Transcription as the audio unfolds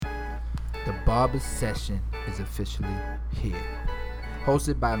The Barber Session is officially here.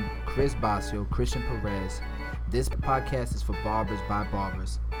 Hosted by Chris Basio, Christian Perez, this podcast is for barbers by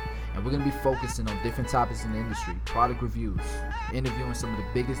barbers. And we're going to be focusing on different topics in the industry, product reviews, interviewing some of the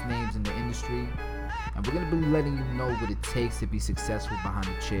biggest names in the industry, and we're going to be letting you know what it takes to be successful behind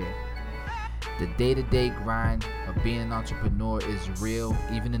the chair. The day-to-day grind of being an entrepreneur is real,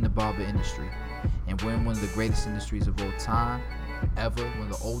 even in the barber industry. And we're in one of the greatest industries of all time, ever, one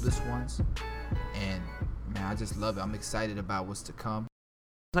of the oldest ones. And man, I just love it. I'm excited about what's to come.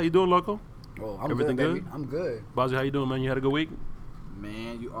 How you doing, Loco? Oh, I'm Everything good, baby. good? I'm good. Bazzi, how you doing, man? You had a good week?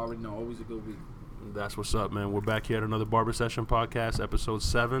 Man, you already know, always a good week. That's what's up, man. We're back here at another Barber Session podcast, episode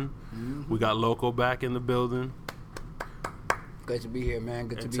 7. Mm-hmm. We got Loco back in the building. Good to be here, man.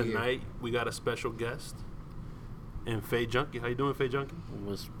 Good And to be here. tonight, we got a special guest in Junky. How you doing, Junky?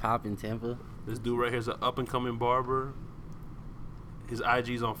 Was popping Tampa. This dude right here is an up-and-coming barber. His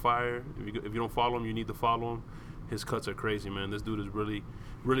IG's on fire. If you don't follow him, you need to follow him. His cuts are crazy, man. This dude is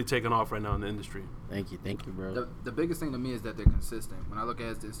really taking off right now in the industry. Thank you, bro. The biggest thing to me is that they're consistent. When I look at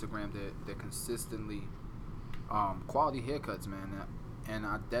his Instagram, they're consistently quality haircuts, man. And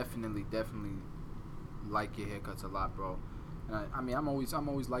I definitely like your haircuts a lot, bro. And I'm always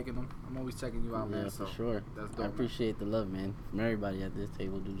liking them. I'm always checking you out, man. For So sure. That's dope, I appreciate the love, man, from everybody at this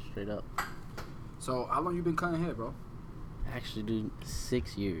table, dude. Straight up. So how long you been cutting hair, bro? Actually, dude,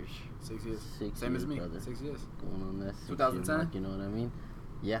 6 years. 6 years. 6 Same years, as me. brother. 6 years. Going on that 6 2010? mark, you know what I mean?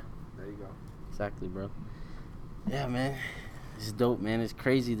 Yeah, There you go. exactly, bro. Yeah, man. It's dope, man. It's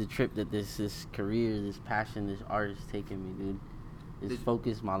crazy the trip that this career, this passion, this art is taking me, dude. It's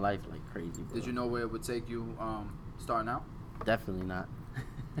focused my life like crazy, bro. Did you know where it would take you starting out? Definitely not.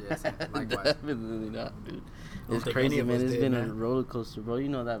 Yeah, same. Likewise. Definitely not, dude. don't It's think crazy, any of man. us It's did, been man. a roller coaster, bro. You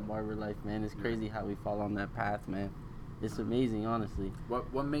know that barber life, man. It's Yeah. crazy how we fall on that path, man. It's amazing, honestly.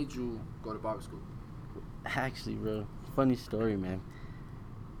 What made you go to barber school? Actually, bro, funny story, man.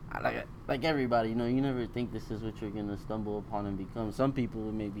 I like everybody, you know, you never think this is what you're gonna stumble upon and become. Some people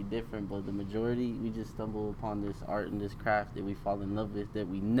it may be different, but the majority, we just stumble upon this art and this craft that we fall in love with that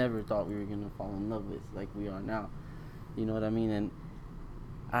we never thought we were gonna fall in love with, like we are now. You know what I mean? And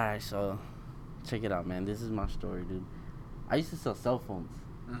all right, so check it out, man. This is my story, dude. I used to sell cell phones.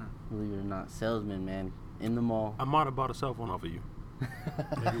 Believe it or not, salesman, man, in the mall. I might have bought a cell phone off of you.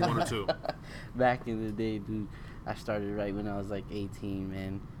 Maybe one or two. Back in the day, dude, I started right when I was like 18,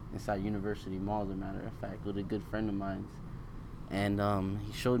 man, inside University Mall, as a matter of fact, with a good friend of mine. And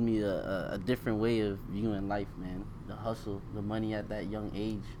he showed me a different way of viewing life, man. The hustle, the money at that young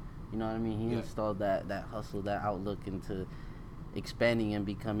age. You know what I mean? He installed that hustle, that outlook into expanding and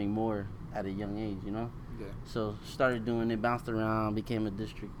becoming more at a young age, you know? Yeah. So started doing it, bounced around, became a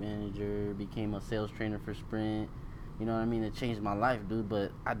district manager, became a sales trainer for Sprint. You know what I mean? It changed my life, dude,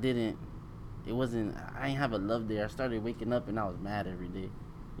 but I didn't have a love there. I started waking up and I was mad every day.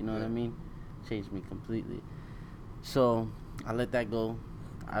 You know what I mean? Changed me completely. So I let that go.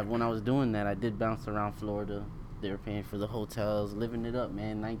 When I was doing that, I did bounce around Florida. They were paying for the hotels, living it up,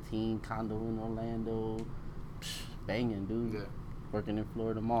 man. 19, condo in Orlando. Banging, dude. Yeah. Working in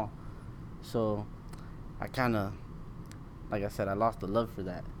Florida Mall. So I kind of, like I said, I lost the love for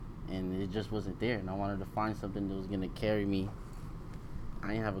that. And it just wasn't there. And I wanted to find something that was going to carry me. I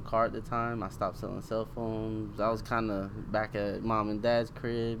didn't have a car at the time. I stopped selling cell phones. I was kind of back at mom and dad's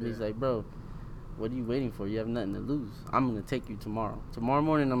crib. He's like, bro, what are you waiting for? You have nothing to lose. I'm going to take you tomorrow. Tomorrow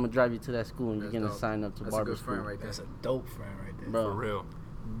morning, I'm going to drive you to that school, and That's you're going to dope. sign up to That's barber a good school. friend right there. That's a dope friend right there. Bro, For real.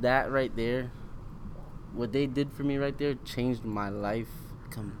 that right there, what they did for me right there changed my life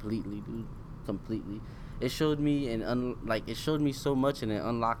completely, dude. Completely. It showed me it showed me so much, and it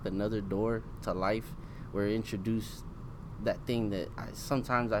unlocked another door to life where it introduced that thing that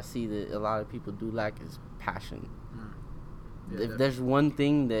sometimes I see that a lot of people do lack is passion. Yeah, If there's one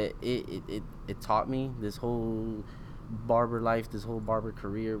thing that it taught me, this whole barber life, this whole barber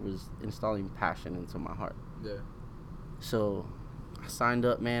career, was installing passion into my heart. Yeah. So I signed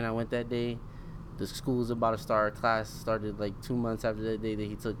up, man. I went that day. The school was about to start. Class started like 2 months after that day that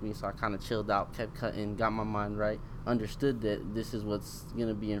he took me. So I kind of chilled out, kept cutting, got my mind right, understood that this is what's going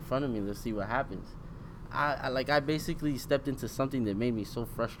to be in front of me. Let's see what happens. I basically stepped into something that made me so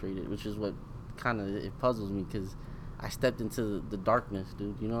frustrated, which is what kind of, it puzzles me, because I stepped into the darkness,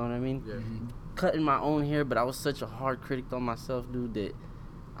 dude. You know what I mean? Yeah. Cutting my own hair, but I was such a hard critic on myself, dude, that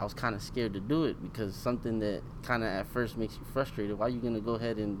I was kind of scared to do it, because something that kind of at first makes you frustrated, why are you going to go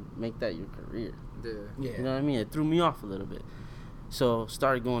ahead and make that your career? Yeah. Yeah. You know what I mean? It threw me off a little bit. So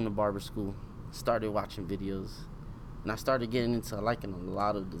started going to barber school, started watching videos, and I started getting into liking a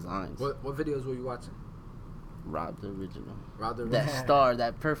lot of designs. What videos were you watching? Rob the original. Rob the That original. star,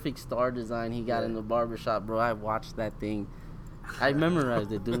 that perfect star design he got in the barbershop, bro. I watched that thing. I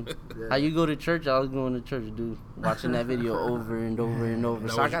memorized it, dude. Yeah. How you go to church? I was going to church, dude. Watching that video over and over and over.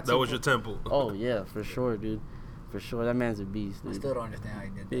 That was your temple. Oh, yeah, for sure, dude. For sure. That man's a beast, I dude. still don't understand how he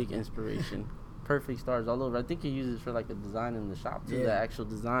did that. Big inspiration. Perfect stars all over. I think he uses for like a design in the shop, too. Yeah. The actual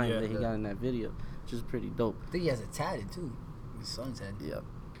design that he Yeah. got in that video, which is pretty dope. I think he has it tatted too. His son's head. Yep.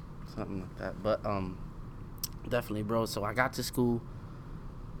 Something like that. But definitely, bro. So I got to school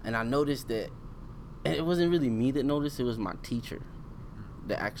and I noticed that, and it wasn't really me that noticed, it was my teacher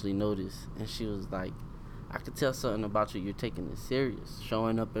that actually noticed. And she was like, I could tell something about you. You're taking it serious,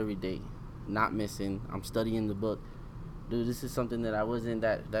 showing up every day, not missing. I'm studying the book. Dude, this is something that I wasn't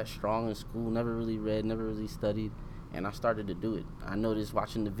that strong in school, never really read, never really studied, and I started to do it. I noticed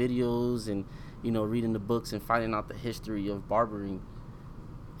watching the videos and, you know, reading the books and finding out the history of barbering.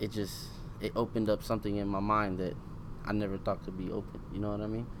 It opened up something in my mind that I never thought could be open. You know what I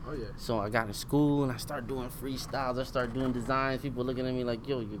mean? Oh yeah. So I got in school and I started doing freestyles. I started doing designs. People looking at me like,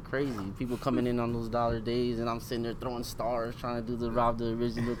 yo, you're crazy. People coming in on those dollar days and I'm sitting there throwing stars, trying to do the Rob the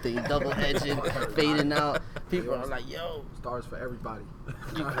original thing, double edging, fading out. People are like, yo, Stars for everybody.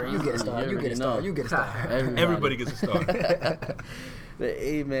 you crazy. You get a star. You get a star. You get a star. Everybody gets a star. But,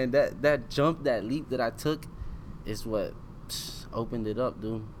 hey, man, that jump, that leap that I took is what opened it up,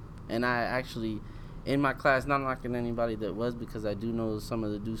 dude. And I actually, in my class, not knocking anybody that was, because I do know some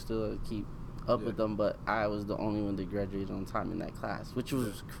of the dudes still keep up with them, but I was the only one that graduated on time in that class, which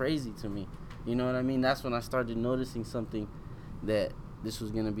was crazy to me. You know what I mean? That's when I started noticing something, that this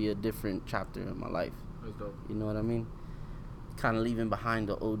was going to be a different chapter in my life. That's dope. You know what I mean? Kind of leaving behind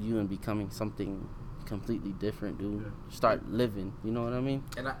the old you and becoming something completely different, dude. Yeah. Start living. You know what I mean?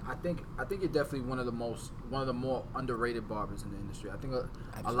 And I think you're definitely one of the more underrated barbers in the industry. I think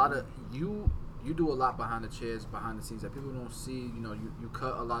a lot of you do a lot behind the chairs, behind the scenes that people don't see. You know, you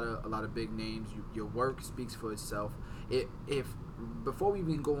cut a lot of big names. Your work speaks for itself. If before we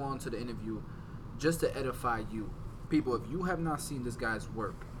even go on to the interview, just to edify you, people, if you have not seen this guy's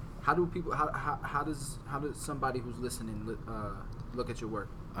work, how does somebody who's listening look at your work?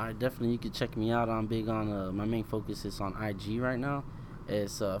 All right, definitely. You can check me out. I'm big on my main focus is on IG right now.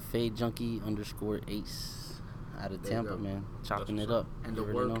 It's Junky_Ace out of Tampa, man. Chopping it up. And You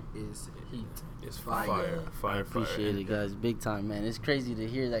the already work know. is heat. It's Fire. I appreciate it, guys. Big time, man. It's crazy to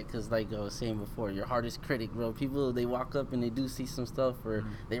hear that because, like I was saying before, your hardest critic, bro. People, they walk up and they do see some stuff or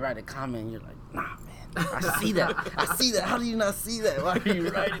they write a comment and you're like, nah, man. I see that. I see that. How do you not see that? Why are you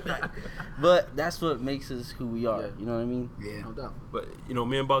writing that? But that's what makes us who we are. Yeah. You know what I mean? Yeah. No doubt. But, you know,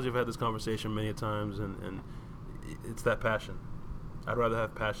 me and Bozzy have had this conversation many times, and it's that passion. I'd rather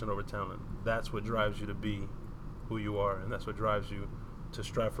have passion over talent. That's what drives you to be who you are, and that's what drives you to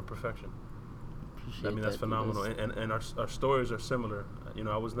strive for perfection. Appreciate I mean, that's that, dude. phenomenal. And our stories are similar. You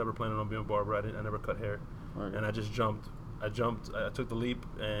know, I was never planning on being a barber. I never cut hair. Right. And I just jumped. I took the leap,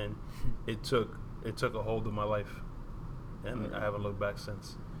 and it took a hold of my life. And I haven't looked back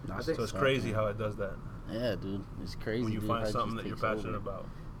since. That's So it's what's up, crazy man. how it does that. Yeah, dude. It's crazy. When you dude, find how it something just that you're takes passionate over. about.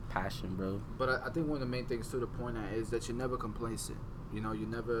 Passion, bro. But I think one of the main things to the point at is that you're never complacent. You know, you're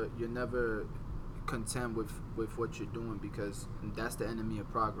never content with what you're doing, because that's the enemy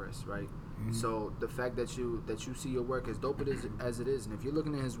of progress, right? Mm-hmm. So the fact that you see your work as dope as it is, and if you're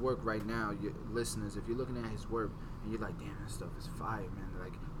looking at his work right now, your listeners, if you're looking at his work and you're like, damn, that stuff is fire, man.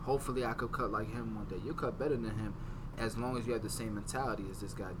 Like, hopefully I could cut like him one day. You'll cut better than him, as long as you have the same mentality as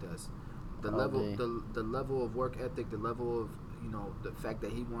this guy does. The level of work ethic, the level of, you know, the fact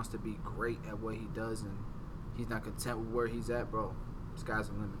that he wants to be great at what he does, and he's not content with where he's at, bro. Sky's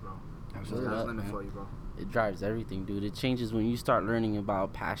the limit, bro. Absolutely. Sky's the Up, limit man. for you, bro. It drives everything, dude. It changes when you start learning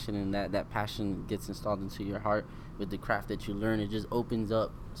about passion, and that passion gets installed into your heart with the craft that you learn. It just opens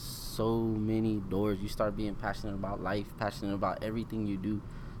up so many doors. You start being passionate about life, passionate about everything you do.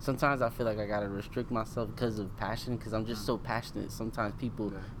 Sometimes I feel like I gotta restrict myself because of passion, because I'm just so passionate. Sometimes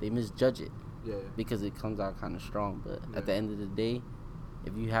people, they misjudge it Yeah. because it comes out kind of strong. But Yeah. at the end of the day,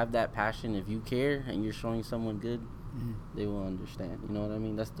 if you have that passion, if you care, and you're showing someone good, they will understand. You know what I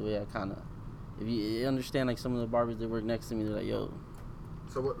mean? That's the way I kind of. If you understand, like some of the barbers that work next to me, they're like, yo.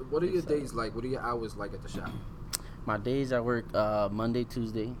 So what are your days like? What are your hours like at the shop? My days, I work Monday,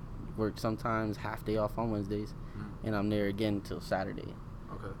 Tuesday. Work sometimes half day off on Wednesdays, and I'm there again until Saturday.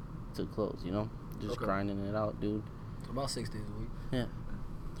 Okay. Till close, you know? Just grinding it out, dude. So about 6 days a week. Yeah.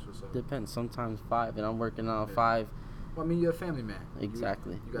 That's what's up. Depends. Sometimes 5, and I'm working on Yeah. 5. Well, I mean, you're a family man.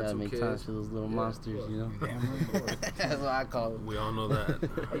 Exactly. You got gotta 2 make kids. time for those little monsters, you know? Damn right. That's what I call them. We all know that.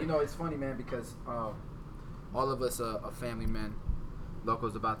 You know, it's funny, man, because all of us are family men,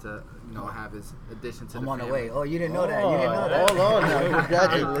 Loco's about to, have his addition to I'm the on the family. way. Oh, you didn't know that. You didn't know that. Hold on now.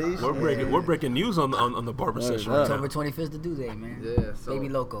 Congratulations. We're breaking news on the Barber session right October now. 25th, the due date, man. Yeah, so Baby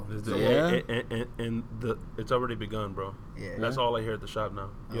Loco. It's already begun, bro. Yeah. That's all I hear at the shop now.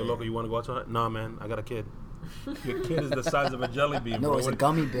 Yo, Oh, Loco, yeah. you want to go out tonight? Nah, man, I got a kid. Your kid is the size of a jelly bean, No, bro. it's a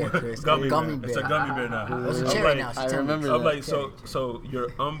gummy bear, Chris. Gummy Gummy bear. It's bear. a gummy bear now. It's a I'm cherry like- now. I remember I'm that. like, so your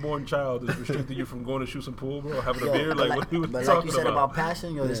unborn child is restricting you from going to shoot some pool, bro, or having a beer? But Like, what are we but like talking you said about? about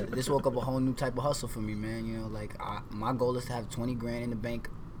passion, this woke up a whole new type of hustle for me, man. My goal is to have 20 grand in the bank,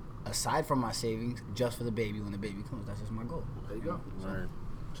 aside from my savings, just for the baby when the baby comes. That's just my goal. there you go. Word.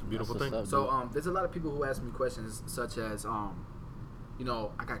 It's a beautiful That's thing. what's up, So there's a lot of people who ask me questions such as, I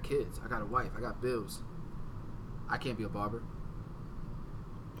got kids, I got a wife, I got bills. I can't be a barber.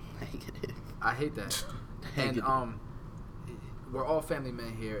 Negative. I hate that. And we're all family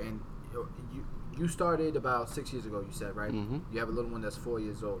men here, and you started about 6 years ago. You said, right? Mhm. You have a little one that's 4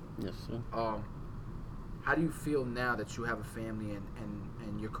 years old. Yes, sir. How do you feel now that you have a family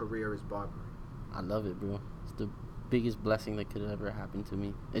and your career is barbering? I love it, bro. It's the biggest blessing that could have ever happened to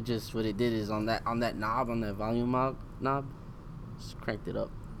me. It just what it did is on that volume knob, just cranked it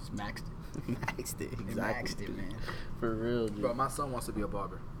up. It's maxed. Maxed it. It Exactly. maxed it, man. For real, dude. Bro, my son wants to be a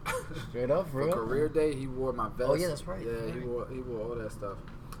barber. Straight up, For career day, he wore my vest. Oh, yeah, that's right. Yeah, he wore all that stuff.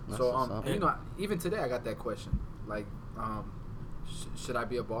 That's So what's up. and, even today I got that question. Like, should I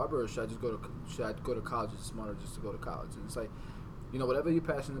be a barber or should I just go to college? It's smarter just to go to college. And it's like, whatever you're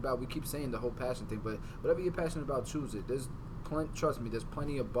passionate about. We keep saying the whole passion thing, but whatever you're passionate about, choose it. Trust me, there's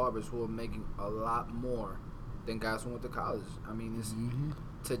plenty of barbers who are making a lot more than guys who went to college. I mean, it's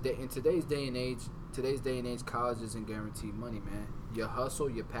today in today's day and age, college isn't guaranteed money, man. Your hustle,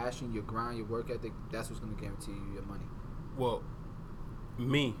 your passion, your grind, your work ethic, that's what's going to guarantee you your money. Well,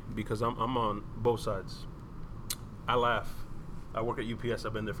 me, because I'm on both sides. I laugh. I work at UPS.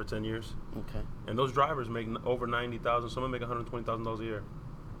 I've been there for 10 years. Okay. And those drivers make over $90,000. Some of them make $120,000 a year.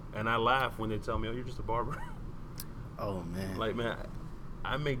 And I laugh when they tell me, "Oh, you're just a barber." Oh man. Like, man,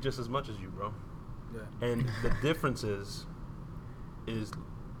 I make just as much as you, bro. Yeah. And the difference is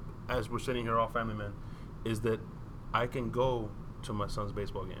as we're sitting here all family men, is that I can go to my son's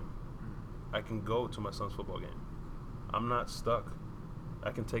baseball game. I can go to my son's football game. I'm not stuck.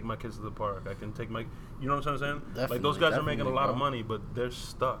 I can take my kids to the park. I can take my, you know what I'm saying? Like, those guys are making a lot of money, but they're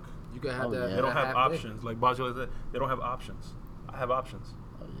stuck. You can have that. Yeah. They don't have half options. Like Baggio said, they don't have options. I have options.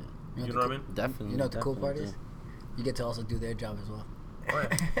 Oh yeah. You know what I mean? Definitely. You know what the cool part definitely, is? You get to also do their job as well.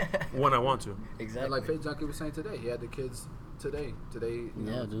 When I want to. Exactly. And like Faith Junky was saying today, he had the kids today.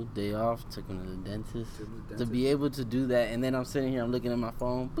 Yeah, dude. Day off. Took him to the dentist. To the To dentist. be able to do that, and then I'm sitting here, I'm looking at my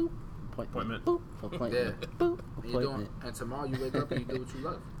phone. Boop. Appointment. Boop. Appointment. Yeah. Boop. And, you're doing, Appointment. and tomorrow you wake up and you do what you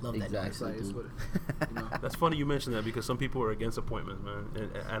love. Love that Exactly. It's like, it's dude. what it, That's funny you mentioned that because some people are against appointments,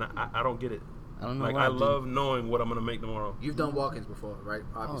 man. And I don't get it. I don't know Like, why, I dude. love knowing what I'm going to make tomorrow. You've done walk-ins before, right?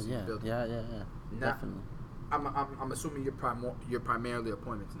 Oh Obviously, yeah. you built- Yeah. Now- Definitely. I'm assuming you're primarily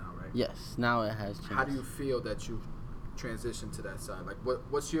appointments now, right? Yes. Now it has changed. How do you feel that you've transitioned to that side? Like,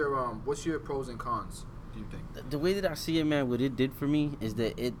 what's your pros and cons? Do you think? The way that I see it, man, what it did for me is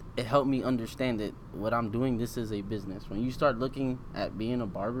that it helped me understand that what I'm doing, this is a business. When you start looking at being a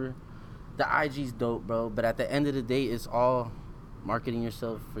barber, the IG's dope, bro. But at the end of the day, it's all marketing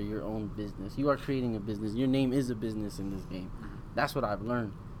yourself for your own business. You are creating a business. Your name is a business in this game. That's what I've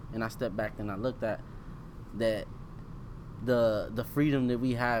learned. And I stepped back and I looked at that the freedom that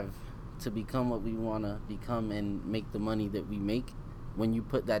we have to become what we want to become and make the money that we make. When you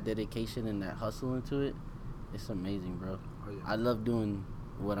put that dedication and that hustle into it, it's amazing, bro. Oh, yeah. I love doing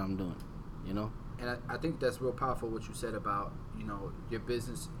what I'm doing, you know? And I think that's real powerful what you said about, your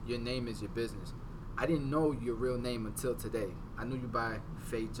business, your name is your business. I didn't know your real name until today. I knew you by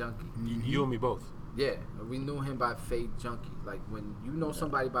Fade Junky. You and me both. Yeah, we knew him by Fade Junky. Like, when you know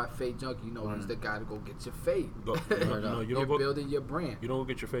somebody by Fade Junky, you know he's the guy to go get your fade. Go, you You're don't go. building your brand. You don't go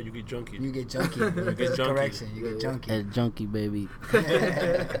get your fade. You get junky. You get junky. You get junky. Correction. You get junky. That junkie, baby. Nah, but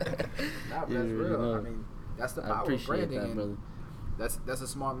that's Yeah, real. you know. I mean, that's the I power of appreciate branding. that, and brother. that's a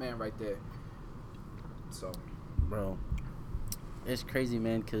smart man right there. So, Bro, it's crazy,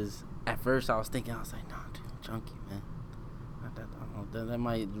 man, because at first I was like, nah, dude, junkie, man. That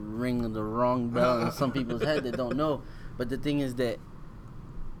might ring the wrong bell in some people's head that don't know. But the thing is that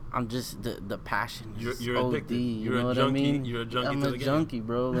I'm just the passion. Is You're OD, addicted. You You're know a what junkie. I mean? You're a junkie I'm to a the game. junkie,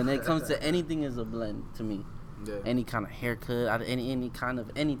 bro. When it comes to anything, is a blend to me. yeah. Any kind of haircut, any kind of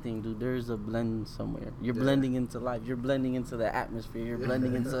anything, dude. There's a blend somewhere. You're Yeah. blending into life. You're blending into the atmosphere. You're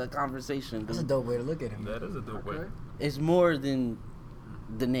blending into a conversation. That's a Dude. dope way to look at him. That is a dope way. Okay. It's more than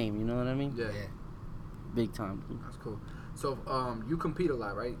the name. You know what I mean? Yeah. Yeah. Big time, dude. That's cool. So you compete a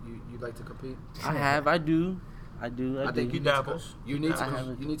lot, right? You like to compete? I do. I think you dabble. You need to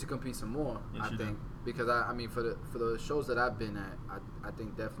haven't. you need to compete some more. Yes, I you think because I mean for the shows that I've been at, I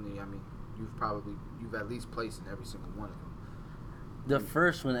think definitely. I mean you've at least placed in every single one of them. The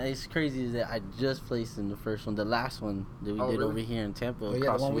first one, it's crazy is that I just placed in the first one. The last one that we did really? over here in Tampa, Oh, yeah,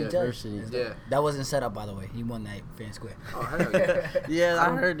 across the one from we University. judged. Yeah. That wasn't set up, by the way. He won that fair and square. Oh hell yeah! Yeah,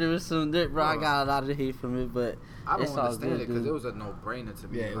 I heard there was some. Bro, I got a lot of hate from it, but I don't it's all understand good, it because dude. it was a no-brainer to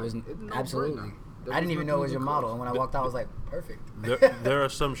me. Yeah, it was It's a no-brainer. absolutely. There I didn't even know it was nothing your even model, close. and when I walked out, I was like, perfect. There are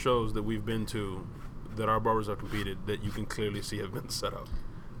some shows that we've been to that our barbers have competed that you can clearly see have been set up.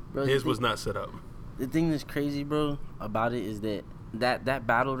 Bro, His was not set up. The thing that's crazy, bro, about it is that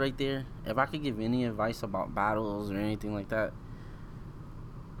battle right there, if I could give any advice about battles or anything like that,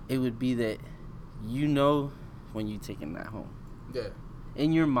 it would be that you know when you're taking that home. Yeah.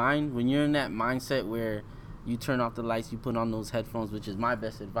 In your mind, when you're in that mindset where you turn off the lights, you put on those headphones, which is my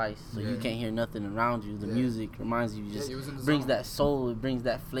best advice, so you can't hear nothing around you. The music reminds you, just you was in the brings zone. that soul, it brings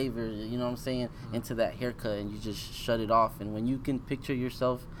that flavor, you know what I'm saying, into that haircut, and you just shut it off. And when you can picture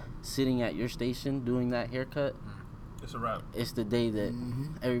yourself sitting at your station doing that haircut, It's a wrap. it's the day that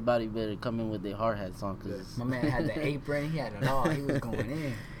everybody better come in with their hard hats on, because My man had the apron. He had it all. He was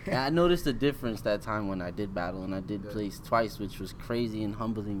going in. I noticed the difference that time when I did battle, and I did place twice, which was crazy and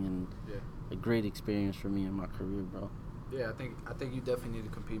humbling and a great experience for me in my career, bro. Yeah, I think you definitely need to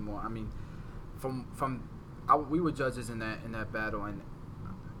compete more. I mean, we were judges in that battle, and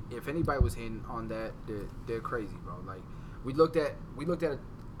if anybody was hitting on that, they're crazy, bro. Like we looked at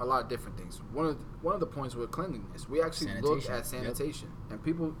a lot of different things. One of the points was cleanliness. We actually looked at sanitation, and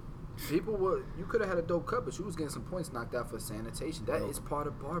people were, you could have had a dope cut, but you was getting some points knocked out for sanitation. That is part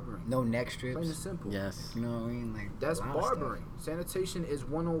of barbering. No neck strips. Plain and simple. Yes. You know what I mean? Like That's a lot of barbering. Sanitation is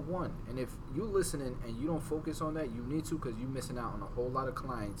 101. And if you listening and you don't focus on that, you need to, because you're missing out on a whole lot of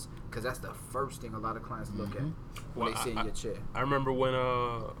clients, because that's the first thing a lot of clients look at when they sit in your chair. I remember when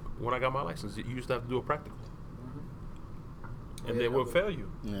I got my license, you used to have to do a practical. And they will fail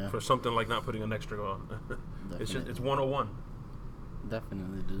you for something like not putting an extra on. It's 101.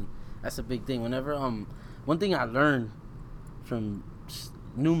 Definitely, dude. That's a big thing. Whenever one thing I learned from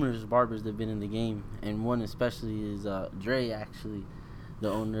numerous barbers that've been in the game, and one especially is Dre, actually, the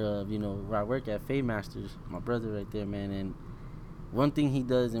owner of where I work at, Fade Masters, my brother right there, man. And one thing he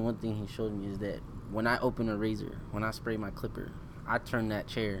does and one thing he showed me is that when I open a razor, when I spray my clipper, I turn that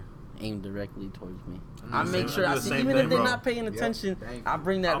chair aimed directly towards me. I make sure I see, even if they're not paying attention, I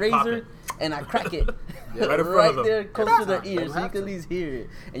bring that razor and I crack it right in front right of them. there close to their ear, so you can at least hear it,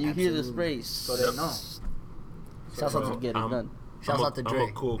 and you hear the spray. So they know. Shouts out to get it done. Shouts out to Dre. I'm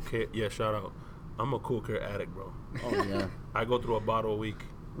a cool kid. Yeah, shout out. I'm a cool care addict, bro. Oh yeah. I go through a bottle a week.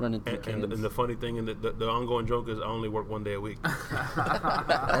 Running through And the funny thing, and the ongoing joke is I only work one day a week.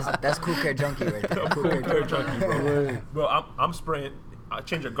 That's cool care junkie right there. Cool care junkie, bro. Bro, I'm spraying. I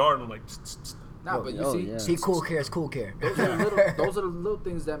change a guard and I'm like. Nah, but you see, He cool cares, cool care. those are the little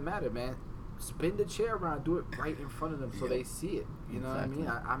things that matter, man. Spin the chair around, do it right in front of them so they see it. You know what I mean?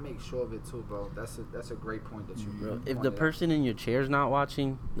 I make sure of it too, bro. That's a great point that you bro. If the person in your chair's not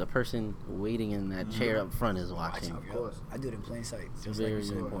watching, the person waiting in that chair up front is watching. Of course. I do it in plain sight. It's very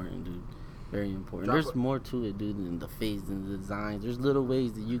important, dude. Very important. Drop There's more to it, dude, than the face and the designs. There's little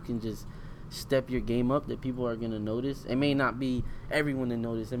ways that you can just step your game up that people are going to notice. It may not be everyone to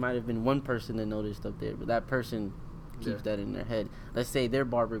notice. It might have been one person that noticed up there, but that person keeps that in their head. Let's say their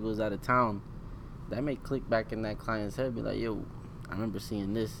barber goes out of town. That may click back in that client's head, be like, yo, I remember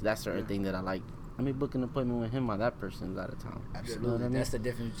seeing this. That certain thing that I like. Let me book an appointment with him while that person's out of town. Absolutely. You know what I mean? That's the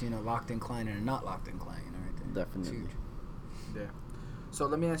difference between a locked-in client and a not locked-in client. Right there. Definitely. It's huge. Yeah. So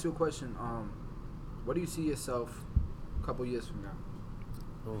let me ask you a question. What do you see yourself a couple years from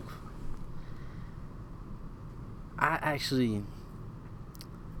now? Oof. I'm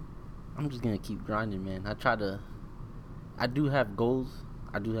just going to keep grinding, man. I do have goals.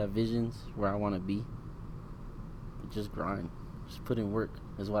 I do have visions where I want to be. But just grind. Just put in work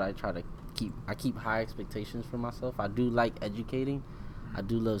is what I try to keep. I keep high expectations for myself. I do like educating. I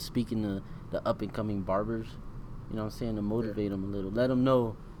do love speaking to the up-and-coming barbers. You know what I'm saying? To motivate them a little. Let them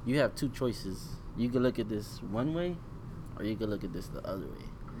know you have two choices. You can look at this one way, or you can look at this the other way.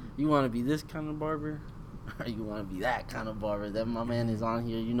 You want to be this kind of barber, or you want to be that kind of barber. That my man is on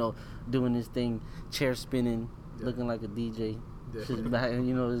here, doing this thing, chair spinning, looking like a DJ. Just back,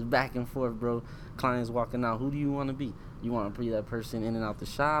 it's back and forth, bro. Clients walking out. Who do you want to be? You want to be that person in and out the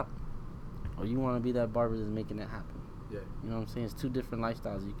shop, or you want to be that barber that's making it happen? Yeah. You know what I'm saying? It's two different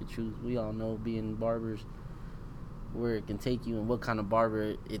lifestyles you could choose. We all know being barbers, where it can take you and what kind of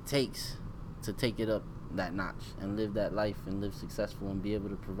barber it takes to take it up that notch and live that life and live successful and be able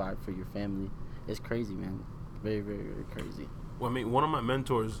to provide for your family. It's crazy, man. Very, very, very crazy. Well, I mean, one of my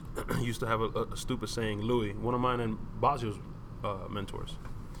mentors used to have a stupid saying, Louis, one of mine and Basio's mentors.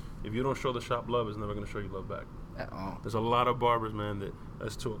 If you don't show the shop love, it's never going to show you love back. At all. There's a lot of barbers, man,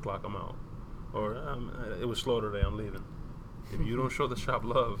 that's 2 o'clock, I'm out. Or it was slow today, I'm leaving. If you don't show the shop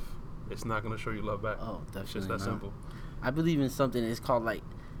love, it's not going to show you love back. Oh, definitely It's just that not. simple. I believe in something. It's called, like,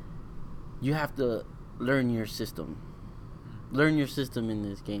 you have to learn your system. Learn your system in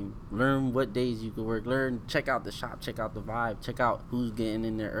this game. Learn what days you can work. Check out the shop. Check out the vibe. Check out who's getting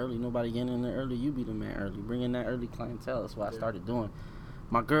in there early. Nobody getting in there early. You be the man early. Bring in that early clientele. That's what I started doing.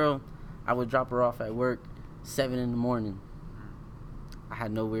 My girl, I would drop her off at work 7 in the morning. I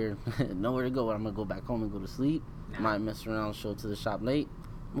had nowhere to go. I'm going to go back home and go to sleep. Might mess around, show to the shop late.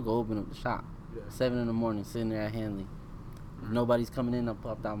 I'm going to go open up the shop. 7 in the morning, sitting there at Hanley. If nobody's coming in, I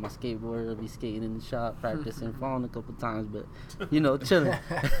popped out my skateboard. I'll be skating in the shop, practicing, falling a couple times, but, chilling.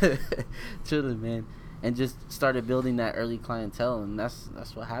 Chilling, man. And just started building that early clientele, and that's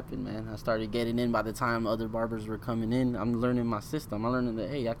what happened, man. I started getting in by the time other barbers were coming in. I'm learning my system. I'm learning that,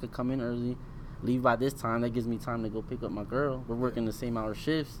 hey, I could come in early, leave by this time. That gives me time to go pick up my girl. We're working the same hour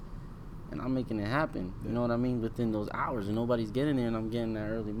shifts, and I'm making it happen. You know what I mean? Within those hours, and nobody's getting there, and I'm getting that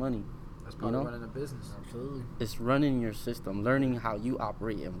early money. That's part of running a business. Absolutely. It's running your system, learning how you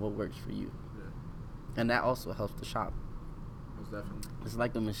operate and what works for you. Yeah. And that also helps the shop. Most definitely. It's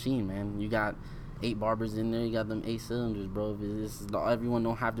like a machine, man. You got 8 barbers in there. You got them 8 cylinders, bro. If everyone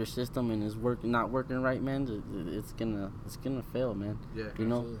don't have their system and is not working right, man, it's gonna fail, man. Yeah. You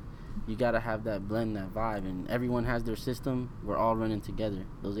know, Absolutely. you gotta have that blend, that vibe, and everyone has their system. We're all running together.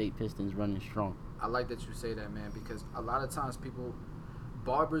 Those 8 pistons running strong. I like that you say that, man, because a lot of times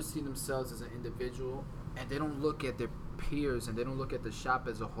barbers see themselves as an individual, and they don't look at their peers, and they don't look at the shop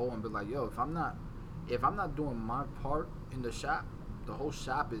as a whole, and be like, yo, if I'm not doing my part in the shop, the whole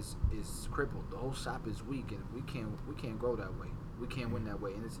shop is crippled. The whole shop is weak, and we can't grow that way. We can't win that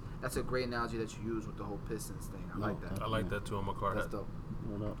way, and that's a great analogy that you use with the whole Pistons thing. I like that. I like that too. I'm a car That's head. dope.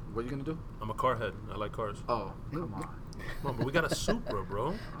 What up? What are you gonna do? I'm a car head. I like cars. Oh, come on. No, but we got a Supra, bro.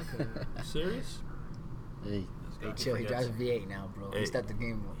 Okay. You serious? Hey, Hey, chill. He drives a V8 now, bro. Hey. He stepped the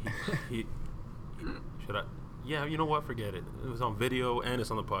game up. Should I? Yeah, you know what? Forget it. It was on video and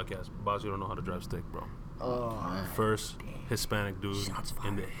it's on the podcast. Boz, you don't know how to drive stick, bro. Oh, First Hispanic dude Shots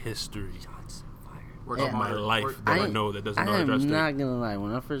in the fired. history shots fired. Working of my hard. life that I know that doesn't know how to I drive am stick. not gonna lie.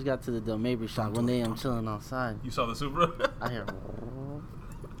 When I first got to the Del Mabry shop, one day I'm chilling outside. You saw the Supra? I hear.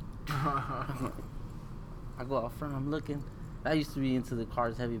 I go out front. I'm looking. I used to be into the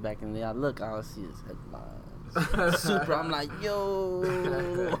cars heavy back in the day. I look. All I see is headlines. Super. I'm like, yo,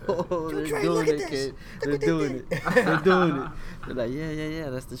 they're Trey, doing look at it, this. kid. Look They're what they doing did. it. They're doing it. They're like, yeah.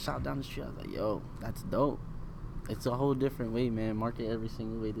 That's the shop down the street. I was like, yo, that's dope. It's a whole different way, man. Market every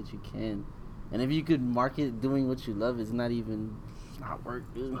single way that you can. And if you could market doing what you love, it's not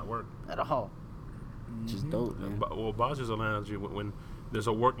work, dude. It's not work. At all. Just dope, man. Well, Boz's analogy, when there's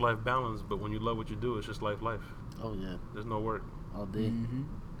a work-life balance, but when you love what you do, it's just life. Oh, yeah. There's no work. All day. Mm-hmm.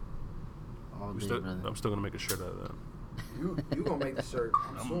 All day, brother. I'm still gonna make a shirt out of that. You gonna make the shirt?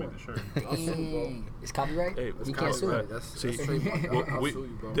 I'm gonna make the shirt. I'll sue you, bro. It's copyright? Hey, You can't sue right. it. That's See, trademark. well, I'll sue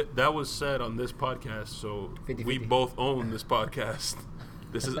you, bro. that was said on this podcast, so 50-50. we both own this podcast.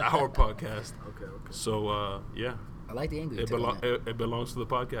 This is our podcast. Okay. So yeah, I like the angle you it, took on that. it belongs to the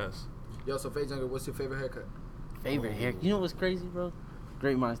podcast. Yo, so Faye Junky, what's your favorite haircut? Favorite hair. You know what's crazy, bro?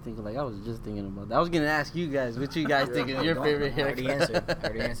 Great minds think alike. I was just thinking about that. I was gonna ask you guys what you guys think is your Don't- favorite I already haircut. answered. I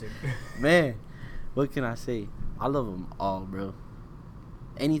already answered. Man, what can I say? I love them all, bro.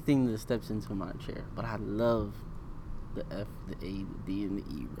 Anything that steps into my chair, but I love the F, the A, the D, and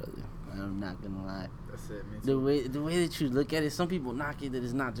the E, brother. I'm not gonna lie. That's it, man. The way that you look at it, some people knock it that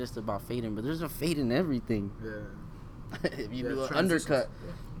it's not just about fading, but there's a fade in everything. Yeah. If you Yeah, do an transitions. undercut,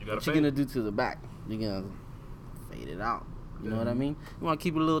 You gotta what you pay. gonna do to the back? You're gonna fade it out. You know what I mean? You want to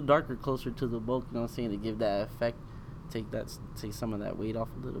keep it a little darker, closer to the bulk. You know what I'm saying? To give that effect, take some of that weight off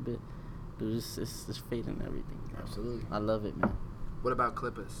a little bit. Dude, it's fading everything. Bro. Absolutely. I love it, man. What about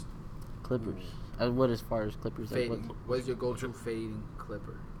clippers? Clippers. What as far as clippers? Like Fading. What is your go-to fading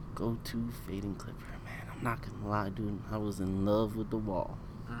clipper? go-to fading clipper, man? I'm not gonna lie, dude. I was in love with the wall.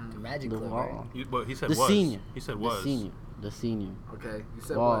 The magic The clip, wall. right? But he said The was. senior. He said The was. The senior. Okay, you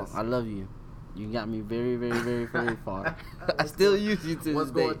said Wall, was. I love you. You got me very, very, very, very far. I still use you to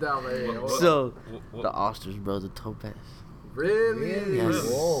What's this day. going down right here? So, What- the ostrich, bro, the topaz. Really? Yes.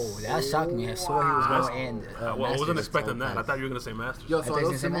 Whoa, that shocked me. I swore he was Wow. going to end. Well, I wasn't Masters expecting that. I Topaz. thought you were gonna say Masters. Yo, I so thought are you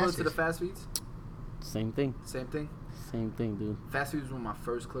those was gonna say similar to the Masters. fast feeds? Same thing. Same thing? Same thing, dude. Fast feeds were my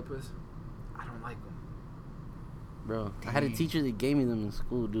first clippers. I don't like them. Bro, I had a teacher that gave me them in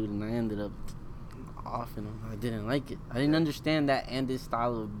school, dude, and I ended up off in them. I didn't like it. I didn't understand that Andes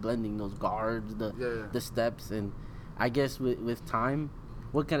style of blending those guards, the steps, and I guess with time,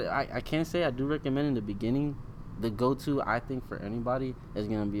 I can't say I do recommend in the beginning. The go-to, I think, for anybody is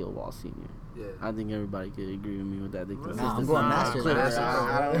gonna be a wall senior. Yeah, I think everybody could agree with me with that. I'm going masters.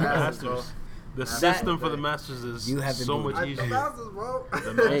 Masters. The system for the masters is so much easier.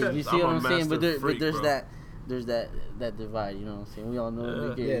 Hey, you see what I'm saying? But there's that divide. You know what I'm saying? We all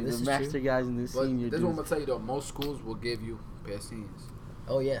know the master guys and the senior. This is what I'm gonna tell you though. Most schools will give you a pair of seniors.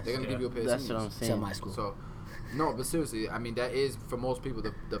 Oh yes, they're gonna give you a pair of seniors. That's what I'm saying. My school. So, no, but seriously, I mean that is for most people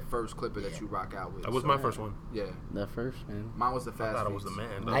the first clipper that you rock out with. That was my first one. Yeah, the first, man. Mine was the fast. I thought it was the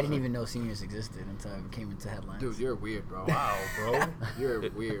man. I didn't even know seniors existed until I came into headlines. Dude, you're weird, bro. Wow, bro. You're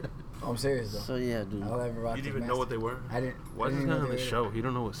weird. I'm serious though. So yeah, dude. I'll ever rock. You didn't even know what they were. I didn't. Why is this guy on the show? He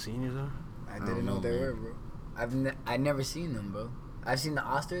don't know what seniors are. I didn't know what they were, bro. I never seen them, bro. I've seen the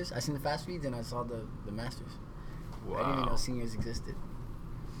Osters, I seen the fast feeds, and I saw the masters. Wow. I didn't even know seniors existed.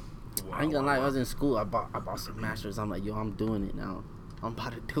 Wow, I ain't gonna lie, I was in school. I bought some masters. I'm like, yo, I'm doing it now. I'm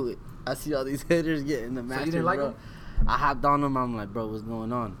about to do it. I see all these hitters getting the masters. So you didn't like them? I hopped on them. I'm like, bro, what's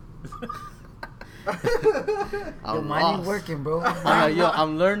going on? Yo, mine ain't working, bro. I'm like, yo,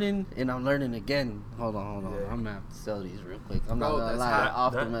 I'm learning and I'm learning again. Hold on. Yeah. I'm gonna have to sell these real quick. I'm not gonna lie.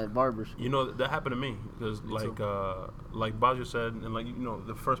 Off them at Barbers. You know that happened to me because like Bajo said, and like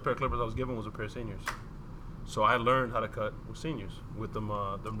the first pair of clippers I was given was a pair of seniors. So I learned how to cut with seniors with them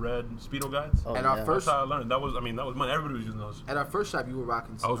the red Speedo guides. Oh, and our first, that's how I learned. That was money. Everybody was using those. At our first shop, you were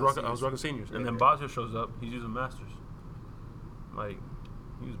rocking. I was rocking seniors, and then Bajo shows up. He's using masters. Like,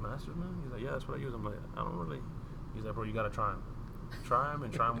 you use masters, man? He's like, yeah, that's what I use. I'm like, I don't really. He's like, bro, you gotta try them. Try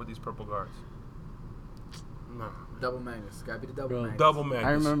them with these purple guards. No. Double magnets. Gotta be the double magnets. Double magnets.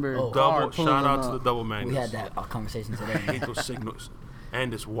 I remember. Shout out to the double magnets. We had that conversation today. I hate those signals.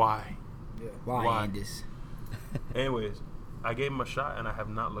 And it's why. Yeah. Why? And this. Anyways, I gave him a shot and I have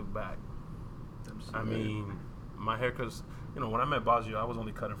not looked back. I mean, my hair, because, when I met Baggio, I was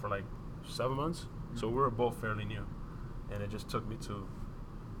only cutting for like 7 months. Mm-hmm. So we were both fairly new. And it just took me to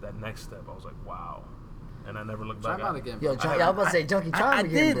that next step. I was like, wow. And I never looked back. Try him out again. Yo, Junky, I was about to say, Junky, try him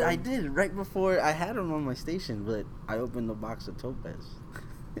again, bro. I did. Right before I had him on my station, but I opened the box of Topaz.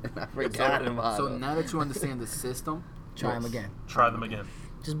 And I forgot him. So now that you understand the system, try him again. Try them again.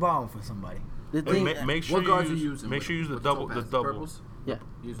 Just borrow them from somebody. The thing, make sure you use the double. The doubles. Yeah.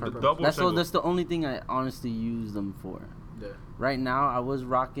 Use the double. That's the only thing I honestly use them for. Yeah. Right now, I was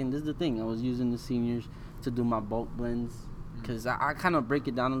rocking. This is the thing. I was using the seniors to do my bulk blends because I kind of break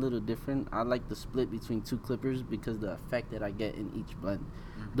it down a little different. I like the split between two clippers because the effect that I get in each blend.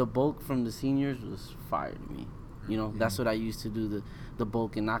 Mm-hmm. The bulk from the seniors was fire to me. That's what I used to do the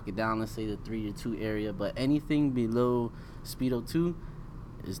bulk and knock it down. Let's say the 3-2 area, but anything below Speedo 2.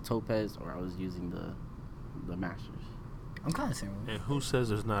 Is Topaz, or I was using the masters. I'm kind of saying. And who says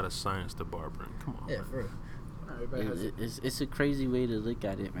there's not a science to barbering? Come on. Yeah, for real. It's a crazy way to look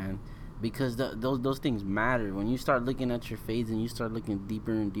at it, man. Because those things matter. When you start looking at your fades and you start looking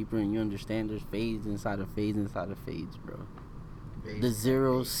deeper and deeper, and you understand there's fades inside of fades inside of fades, bro. The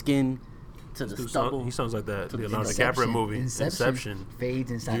zero skin to the stubble. He sounds like that Leonardo DiCaprio movie. Inception.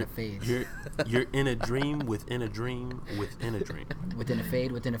 Fades inside of fades. You're in a dream within a dream within a dream. Within a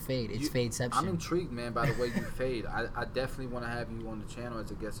fade. It's fadeception. I'm intrigued, man, by the way you fade. I definitely want to have you on the channel as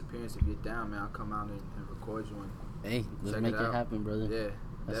a guest appearance. If you're down, man, I'll come out and record you. Hey, let's make it happen, brother. Yeah,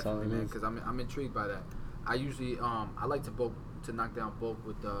 that's definitely, man, because I'm intrigued by that. I usually I like to knock down bulk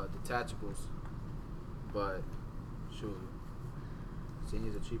with detachables, but shoot.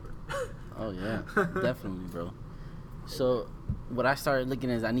 Seniors are cheaper. Oh yeah, definitely, bro. So what I started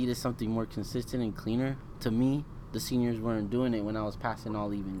looking at is I needed something more consistent and cleaner. To me, the seniors weren't doing it when I was passing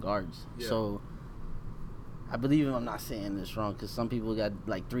all even guards. Yeah. So I believe I'm not saying this wrong because some people got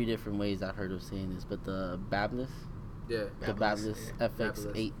like 3 different ways I've heard of saying this, but the Babless, the Babless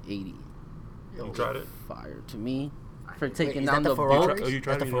FX 880. You tried it? Fire to me for taking down the bulk. Oh, you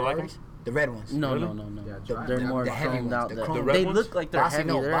tried it? You like them? The red ones. No. Yeah, they're more the heavy chromed ones. out. The they ones? look like they're heavy.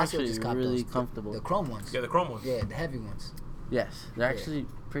 They're actually just got really those, comfortable. The chrome ones. Yeah, the chrome ones. Yeah, the heavy ones. Yes, they're actually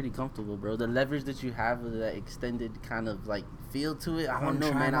pretty comfortable, bro. The leverage that you have with that extended kind of like feel to it, I don't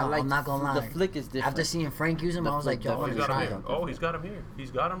know, man. I like. I'm not gonna lie. The flick is different. After seeing Frank use them, I was like, yo, I want to try them. Oh, he's got them here.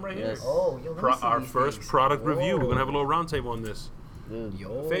 He's got them right here. Oh, yo, Our first product review. We're gonna have a little round table on this.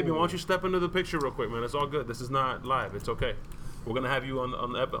 Yo. Fabian, why don't you step into the picture real quick, man? It's all good. This is not live. It's okay. We're gonna have you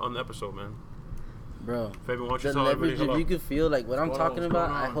on the episode, man. Bro, Fabian, why don't you the leverage, if you could feel like what I'm talking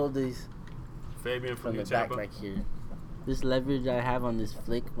about, I hold these Fabian from the Tampa. back right here. this leverage I have on this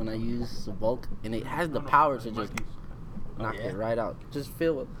flick when I use the bulk, and it has the power to just knock it right out. Just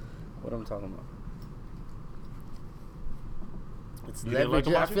feel what I'm talking about. It's leverage.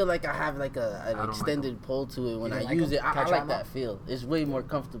 I feel like I have like an extended pull to it when I use it. I like that feel. It's way more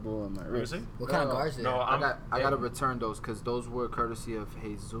comfortable on my wrist. What kind of guards do you have? I gotta return those because those were courtesy of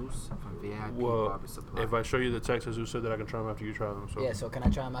Jesus from VIP Barber Supply. If I show you the text, Jesus said that I can try them after you try them. So. Yeah, so can I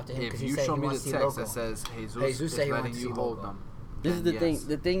try them after him? If you show me the text that says Jesus is letting you hold them. This is the thing.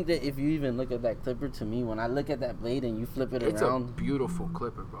 The thing that if you even look at that clipper, to me, when I look at that blade and you flip it around, it's a beautiful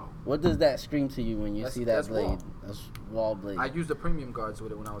clipper, bro. What does that scream to you when you see that blade? Wall. That's wall blade. I used the premium guards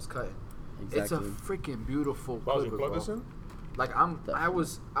with it when I was cutting. Exactly. It's a freaking beautiful clipper, you plug bro. this in? Like I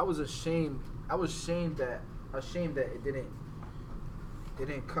was ashamed. I was ashamed that it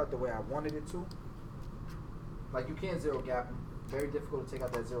didn't cut the way I wanted it to. Like you can't zero gap them. Very difficult to take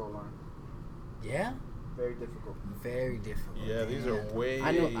out that zero line. Yeah. Very difficult. Very difficult. Yeah, these are way.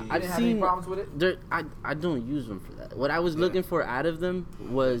 I know. I've have seen any problems with it. I don't use them for that. What I was looking for out of them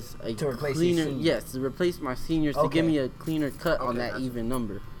was a to replace cleaner. your Yes, to replace my seniors to give me a cleaner cut on that even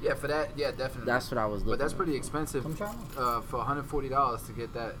number. Yeah, for that. Yeah, definitely. That's what I was looking. But that's pretty expensive. Come try for $140 to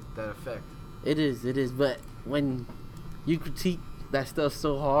get that effect. It is. But when you critique that stuff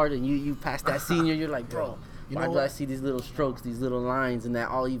so hard and you pass that senior, you're like, bro, why do I see these little strokes, these little lines, and that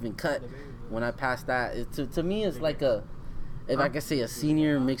all even cut? When I pass that, to me, it's like if I could say a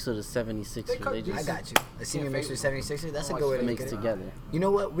senior mixed with a 76er. I got you. A senior mixed with 76er. That's a good way to mix together. You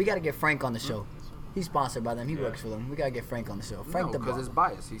know what? We got to get Frank on the show. He's sponsored by them. He works for them. We got to get Frank on the show. Frank, because it's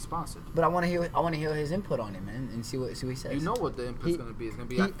biased. He's sponsored. But I want to hear his input on it, man, and see what he says. You know what the input's going to be. It's going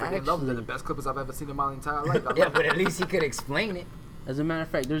to be I freaking love them. The best clippers I've ever seen in my entire life. Yeah, but at least he could explain it. As a matter of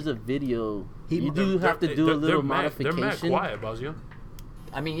fact, there's a video. You do have to do a little modification. They're mad quiet, Bazio.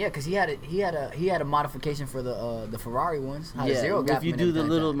 I mean, yeah, because he had a modification for the Ferrari ones. If you do the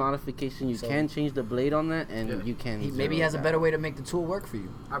little modification, you can change the blade on that, and you can. Maybe he has a better way to make the tool work for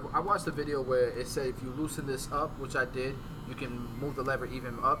you. I watched a video where it said if you loosen this up, which I did, you can move the lever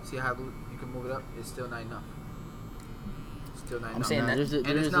even up. See how you can move it up? It's still not enough. I'm saying that.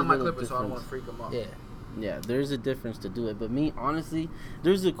 And it's not my clipper, so I don't want to freak them up. Yeah, there's a difference to do it. But me, honestly,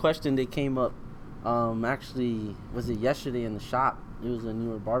 there's a question that came up. Actually, was it yesterday in the shop? It was a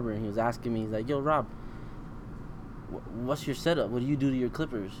newer barber, and he was asking me, he's like, yo, Rob, what's your setup? What do you do to your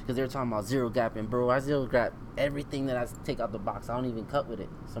clippers? Because they were talking about zero gap, and bro, I zero gap everything that I take out the box. I don't even cut with it,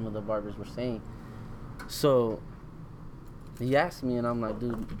 some of the barbers were saying. So he asked me, and I'm like,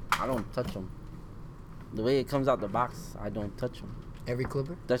 dude, I don't touch them. The way it comes out the box, I don't touch them. Every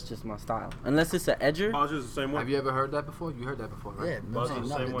clipper? That's just my style. Unless it's an edger. Bozio's the same way. Have you ever heard that before? You heard that before, right? Yeah, Bozio's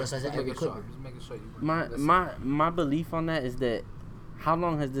the same way. That's every clipper. Just making sure you. My belief on that is that how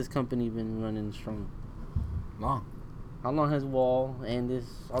long has this company been running strong? Long. How long has Wall and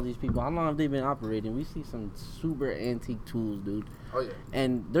all these people, how long have they been operating? We see some super antique tools, dude. Oh, yeah.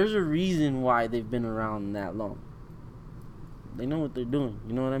 And there's a reason why they've been around that long. They know what they're doing,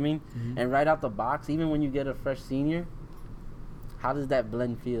 you know what I mean? Mm-hmm. And right out the box, even when you get a fresh senior, how does that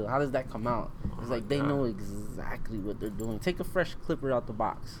blend feel? How does that come out? It's like they know exactly what they're doing. Take a fresh clipper out the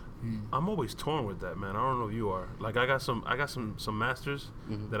box. I'm always torn with that, man. I don't know if you are. Like I got some masters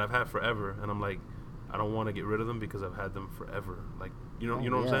that I've had forever, and I'm like, I don't want to get rid of them because I've had them forever. Like you know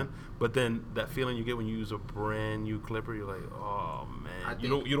what I'm saying? But then that feeling you get when you use a brand new clipper, you're like, oh man, you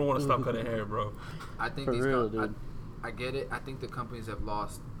don't want to stop cutting hair, bro. I think For real, dude. I get it. I think the companies have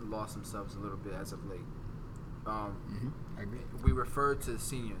lost themselves a little bit as of late. I agree. We refer to the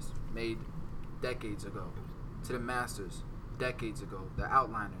seniors made decades ago, to the masters decades ago, the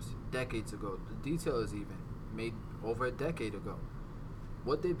outliners decades ago, the detailers even made over a decade ago.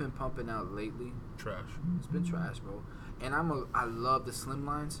 What they've been pumping out lately, Trash. It's been trash, bro. And I love the slim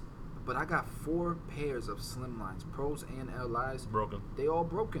lines, but I got 4 pairs of slim lines, pros and LIs. Broken. They all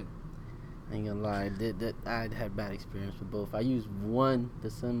broken. I ain't gonna lie, I had bad experience with both. I used the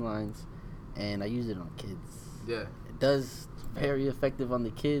slim lines, and I used it on kids. Yeah. It does very effective on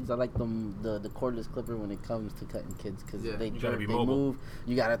the kids. I like the cordless clipper when it comes to cutting kids because they jerk, they move.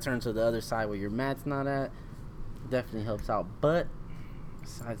 You gotta turn to the other side where your mat's not at. Definitely helps out. But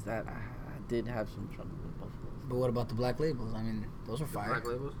besides that, I did have some trouble with both of those. But what about the black labels? I mean, those are fire. Black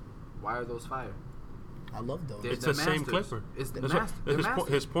labels? Why are those fire? I love those. It's the same clipper. It's the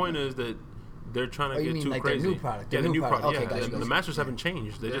his point is that they're trying to get too like crazy. The new product. Yeah, the new product. Okay, Yeah, the masters haven't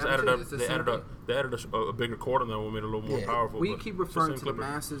changed. They just added a bigger cord on that one, made it a little more powerful. We keep referring to the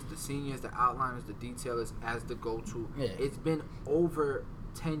masters, the seniors, the outliners, the detailers as the go-to. Yeah. It's been over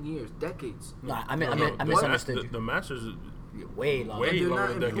 10 years, decades. No, I misunderstood you. The masters Way longer. Way they're longer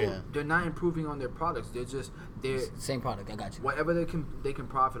not than a decade. they're not improving on their products. They're Same product. I got you. whatever they can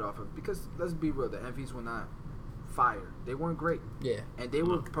profit off of. Because let's be real, the MVs were not fire. They weren't great. Yeah. And they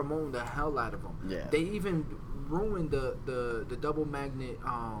were promoting the hell out of them. Yeah. They even ruined the double magnet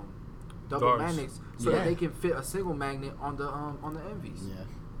Guards. magnets so Yeah. that they can fit a single magnet on the MVs. Yeah.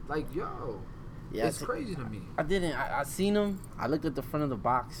 Like yo, Yeah, it's crazy to me. I didn't. I seen them. I looked at the front of the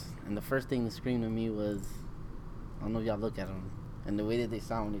box, and the first thing that screamed at me was, I don't know if y'all look at them, and the way that they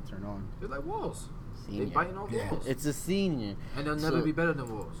sound when they turn on. They're like walls. Senior. They biting off walls. It's a senior. And they'll never So- be better than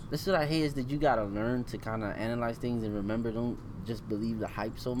walls. This is what I hate is that you gotta learn to kind of analyze things and remember. Don't just believe the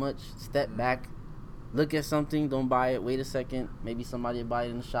hype so much. Step back, look at something. Don't buy it. Wait a second. Maybe somebody will buy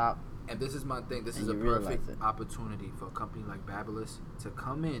it in the shop. And this is my thing. This And is a you realize perfect it. opportunity for a company like Babyliss to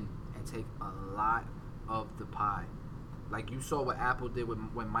come in and take a lot of the pie. Like you saw what Apple did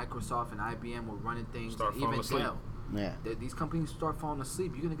when Microsoft and IBM were running things, Start and falling even asleep. Dell. Yeah. These companies start falling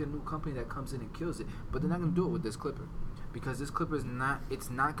asleep. You're gonna get a new company that comes in and kills it, but they're not gonna do it with this Clipper, because this Clipper is not. It's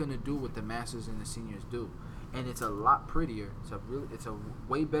not gonna do what the masters and the seniors do, and it's a lot prettier. It's a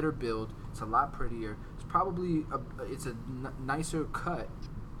way better build. It's a lot prettier. It's probably a nicer cut,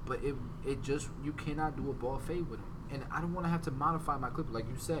 but it just you cannot do a ball fade with them. And I don't want to have to modify my Clipper like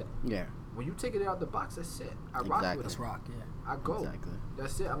you said. Yeah. When you take it out the box, that's it. I rock Exactly. with Let's it. rock. Yeah. I go. Exactly.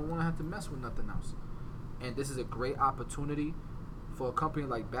 That's it. I don't want to have to mess with nothing else. And this is a great opportunity for a company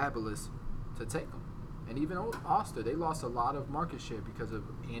like Babyliss to take them. And even Oster, they lost a lot of market share because of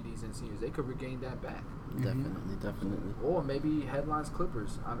Andes and seniors. They could regain that back. Definitely. Or maybe Headlines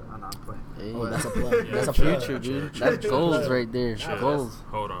Clippers. I'm not playing. Hey, Oh, that's a play. That's a future, play. dude. That's goals right there. Sure. Goals.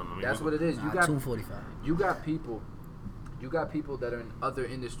 Hold on. Let me That's Google. what it is. Nah, 245. You got people that are in other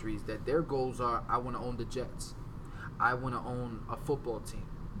industries that their goals are, I want to own the Jets. I want to own a football team.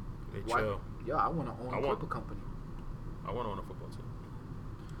 Hey, Why- chill. Yeah, I want to own a Clipper company. I want to own a football team.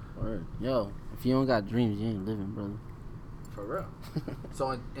 Word. Yo, if you don't got dreams, you ain't living, brother. For real.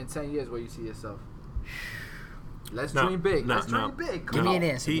 So in 10 years, where you see yourself? Let's Now- dream big. now- Let's dream now- big. Come Give me on. an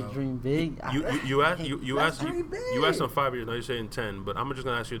answer, He- bro. Dream big. You Let's asked dream you asked big. on 5 years. Now you're saying 10. But I'm just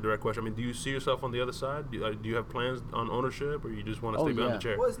gonna ask you a direct question. I mean, do you see yourself on the other side? Do you have plans on ownership, or you just want to Oh, stay behind yeah. the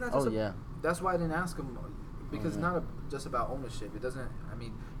chair? Well, it's not just Yeah. That's why I didn't ask him, because yeah. it's not just about ownership. It doesn't. I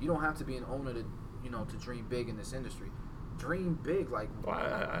mean, you don't have to be an owner to to dream big in this industry. Dream big, like Well,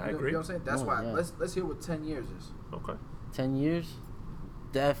 I you know agree. what I'm saying? That's Oh, why. yeah. Let's hear what 10 years is. Okay. 10 years,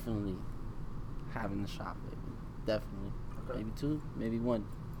 definitely having the shop, baby. Definitely. Okay. Maybe 2, maybe 1.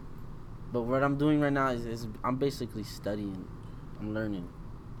 But what I'm doing right now is I'm basically studying. I'm learning.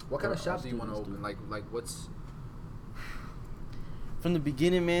 What kind of What shop our do you want to students open? do. Like what's? From the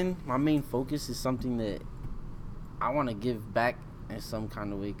beginning, man, my main focus is something that I want to give back in some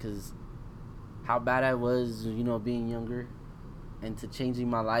kind of way, because how bad I was, being younger, and to changing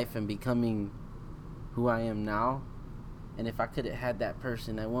my life and becoming who I am now. And if I could have had that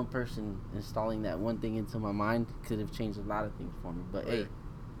one person installing that one thing into my mind, could have changed a lot of things for me. But hey,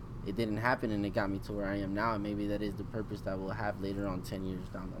 it didn't happen, and it got me to where I am now. And maybe that is the purpose that we'll have later on 10 years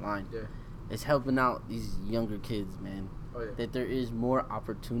down the line. Yeah. It's helping out these younger kids, man. Oh yeah. That there is more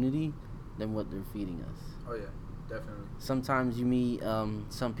opportunity than what they're feeding us. Oh yeah. Definitely. Sometimes you meet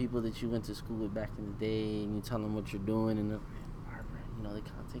some people that you went to school with back in the day, and you tell them what you're doing, and they're like, Barber, they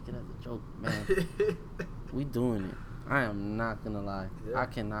kind of take it as a joke, man. We doing it. I am not gonna lie. Yeah. I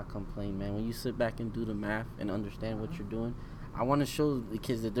cannot complain, man. When you sit back and do the math and understand what you're doing, I want to show the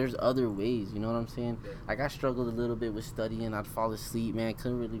kids that there's other ways. You know what I'm saying? Yeah. Like, I struggled a little bit with studying. I'd fall asleep, man.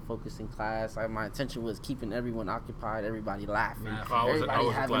 Couldn't really focus in class. My attention was keeping everyone occupied, everybody laughing, everybody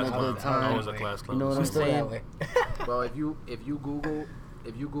having a good time. I was a class clown. You know what I'm Still that saying? way. Well, if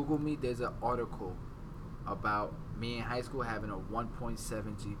you Google me, there's an article about me in high school having a 1.7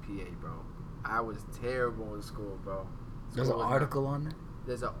 GPA, bro. I was terrible in school, bro. There's an School was article on there.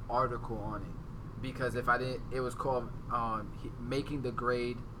 There's an article on it, because if I didn't, it was called making the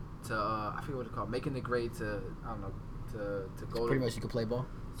grade to I forget what it's called, making the grade to I don't know to go Pretty to, much you can play ball.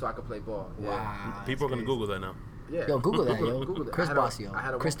 so I could play ball. Yeah. Wow. People are gonna that's Google that now. Yeah. Yo, Google that, yo. Google that. Chris I Basio.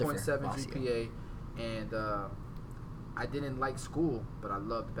 had a Christopher 1.7 Basio. GPA, and I didn't like school, but I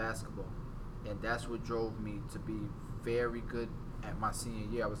loved basketball, and that's what drove me to be very good at my senior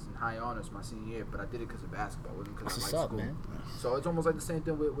year. I was in high honors my senior year, but I did it because of basketball. It wasn't because That's I what's liked up, school. man. So it's almost like the same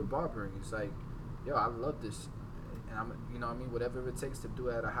thing with barbering. It's like, yo, I love this, and I'm, whatever it takes to do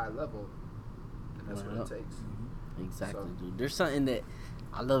it at a high level, then that's what it takes. Exactly, So- dude. There's something that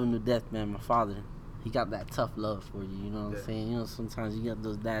I love him to death, man. My father, he got that tough love for you. You know what Yeah. I'm saying? Sometimes you got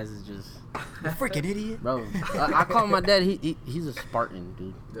those dads that just, You freaking idiot. bro. I call my dad. He's a Spartan,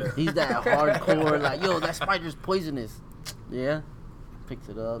 dude. Yeah. He's that hardcore, like, yo, that spider's poisonous. Yeah. Picks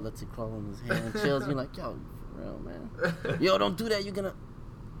it up, lets it crawl in his hand, chills. You're like, yo, for real, man. Yo, don't do that. You're gonna.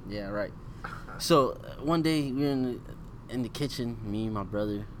 Yeah, right. So one day we're in the kitchen, me, my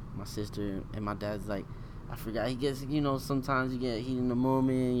brother, my sister, and my dad's like, I forgot. He gets, sometimes you get heat in the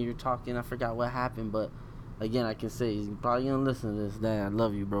moment. You're talking. I forgot what happened, but again, I can say he's probably gonna listen to this. Dad, I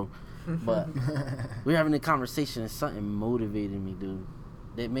love you, bro. But we're having a conversation, and something motivated me, dude.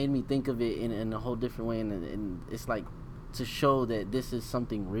 That made me think of it in a whole different way, and it's like to show that this is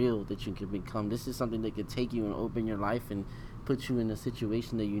something real that you can become. This is something that could take you and open your life and put you in a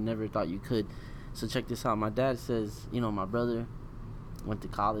situation that you never thought you could. So check this out. My dad says, my brother went to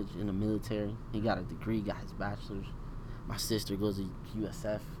college in the military. He got a degree, got his bachelor's. My sister goes to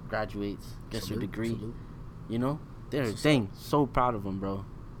USF, graduates, gets her degree. Salute. They're so proud of him, bro.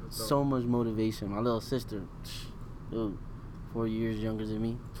 So much motivation. My little sister, dude, 4 years younger than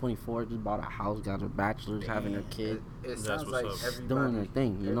me, 24, just bought a house, got her bachelor's, having her kid. It sounds like everybody doing her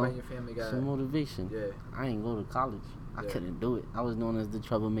thing, everybody in your family got some motivation. Yeah. I ain't go to college. I couldn't do it. I was known as the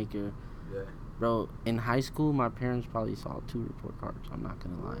troublemaker. Yeah. Bro, in high school, my parents probably saw 2 report cards. I'm not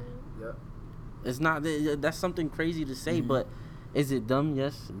gonna lie. Yep. It's not. That's something crazy to say, but is it dumb?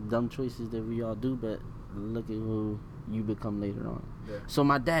 Yes, dumb choices that we all do. But look at who you become later on. Yeah. So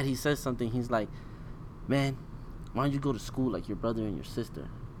my dad, he says something. He's like, "Man, why don't you go to school like your brother and your sister?"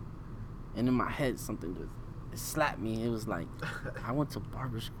 And in my head, something just it slapped me. It was like, I went to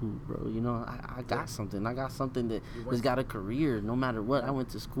barber school, bro. I got something. I got something that has got a career no matter what. I went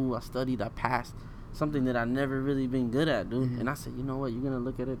to school. I studied. I passed. Something that I never really been good at, dude. And I said, you know what? You're going to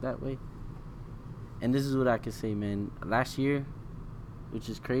look at it that way? And this is what I can say, man. Last year, which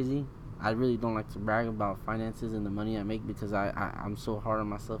is crazy, I really don't like to brag about finances and the money I make because I'm so hard on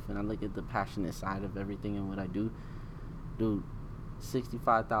myself and I look at the passionate side of everything and what I do. Dude,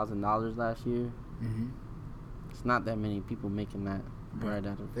 $65,000 last year. It's not that many people making that right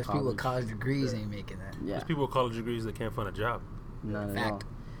out of college. There's people with college degrees ain't making that. Yeah. There's people with college degrees that can't find a job. Not at Fact. all.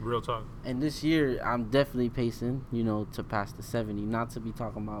 Real talk. And this year, I'm definitely pacing, to pass the 70. Not to be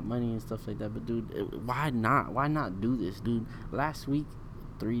talking about money and stuff like that, but dude, why not? Why not do this, dude? Last week,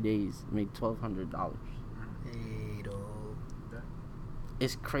 3 days, made $1,200. Hey, dog.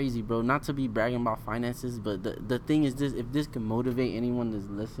 It's crazy, bro. Not to be bragging about finances, but the thing is this: if this can motivate anyone that's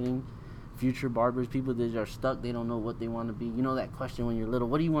listening, future barbers, people that are stuck, they don't know what they want to be. You know that question when you're little,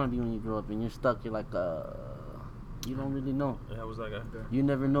 what do you want to be when you grow up? And you're stuck, you're like, you don't really know. Yeah, I was like, You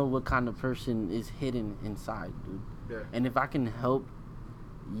never know what kind of person is hidden inside, dude. Yeah. And if I can help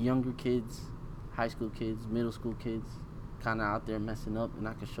younger kids, high school kids, middle school kids, kind of out there messing up, and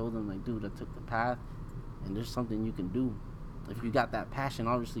I can show them, like, dude, I took the path, and there's something you can do. If you got that passion,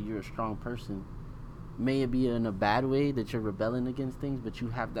 obviously you're a strong person. May it be in a bad way that you're rebelling against things, but you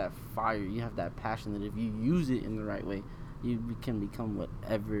have that fire, you have that passion that if you use it in the right way, you can become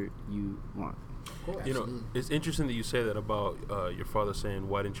whatever you want. Cool. It's interesting that you say that about your father saying,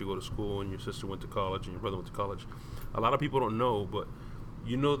 why didn't you go to school, and your sister went to college and your brother went to college. A lot of people don't know, but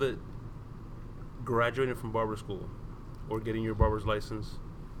you know that graduating from barber school or getting your barber's license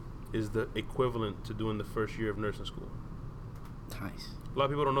is the equivalent to doing the first year of nursing school. Nice. A lot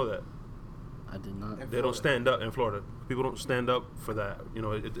of people don't know that. I did not. They don't stand up in Florida. People don't stand up for that.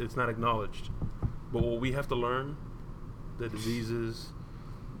 It's not acknowledged. But what we have to learn, the diseases,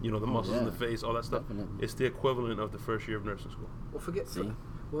 the muscles in the face, all that stuff, Definitely. it's the equivalent of the first year of nursing school.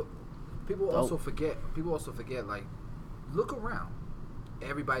 Well, people also forget, like, look around.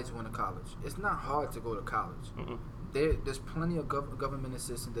 Everybody's going to college. It's not hard to go to college. There's plenty of government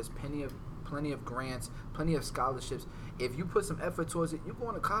assistance. There's plenty of grants, plenty of scholarships. If you put some effort towards it, you're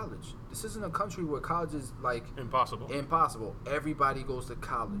going to college. This isn't a country where college is like impossible. Everybody goes to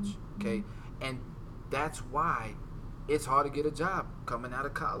college, okay? And that's why it's hard to get a job coming out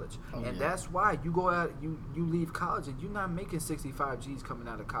of college. That's why you go out, you leave college and you're not making 65 G's coming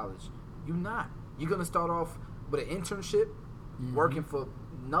out of college. You're not. You're going to start off with an internship, working for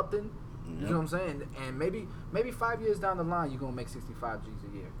nothing. You know what I'm saying? And maybe 5 years down the line, you're going to make 65 G's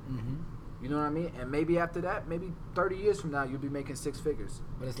a year. You know what I mean? And maybe after that, maybe 30 years from now, you'll be making 6 figures.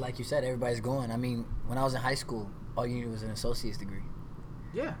 But it's like you said, everybody's going. I mean, when I was in high school, all you needed was an associate's degree.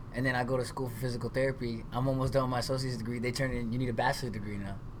 Yeah. And then I go to school for physical therapy. I'm almost done with my associate's degree. They turn in, you need a bachelor's degree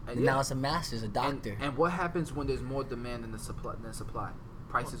now. And now it's a master's, a doctor. And what happens when there's more demand than supply?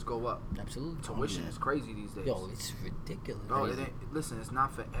 Prices go up. Absolutely. Tuition is crazy these days. Yo, it's ridiculous. Bro, listen, it's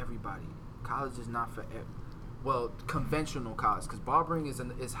not for everybody. College is not for conventional college, because barbering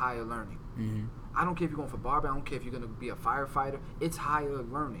is higher learning. I don't care if you're going for barber. I don't care if you're going to be a firefighter. It's higher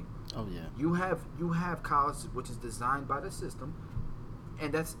learning. Oh yeah. You have college which is designed by the system,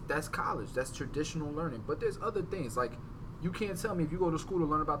 and that's college. That's traditional learning. But there's other things like You can't tell me if you go to school to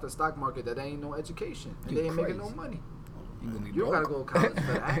learn about the stock market that ain't no education and they ain't making no money. You don't gotta go to college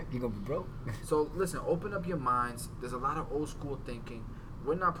for that. You're gonna be broke. So listen, open up your minds. There's a lot of old school thinking.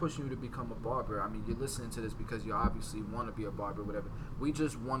 We're not pushing you to become a barber. I mean, you're listening to this because you obviously want to be a barber, whatever. We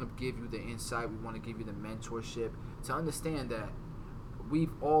just want to give you the insight. We want to give you the mentorship to understand that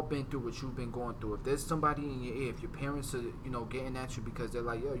we've all been through what you've been going through. If there's somebody in your ear, if your parents are, getting at you because they're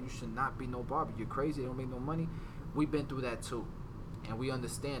like, yo, you should not be no barber. You're crazy. They don't make no money. We've been through that too. And we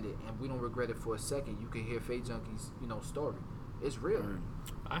understand it. And we don't regret it for a second. You can hear Faye Junky's, story. It's real.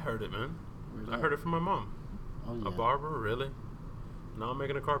 I heard it, man. I heard it from my mom. Oh, yeah. A barber? Really? Now I'm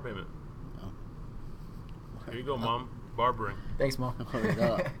making a car payment. Oh. Here you go, Mom. Barbering. Thanks, Mom.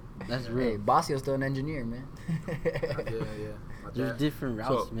 That's real. Hey, Bassio's still an engineer, man. Yeah. There's different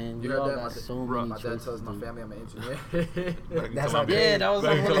routes, man. You We all heard that? got so many My dad choices. tells my dude. family I'm an engineer. That's how Yeah, that was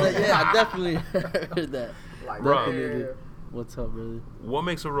like one of the, yeah, I definitely heard that. Like, Bro. yeah. What's up, brother? What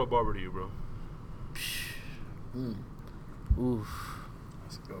makes a real barber to you, bro? Oof.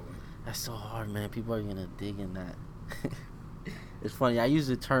 That's a good one. That's so hard, man. People are gonna dig in that. It's funny. I use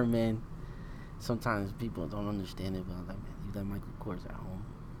the term, man. Sometimes people don't understand it, but I'm like, man, leave that Michael Kors at home.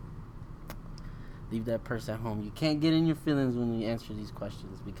 Leave that purse at home. You can't get in your feelings when you answer these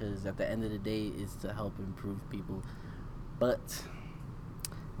questions because at the end of the day, it's to help improve people. But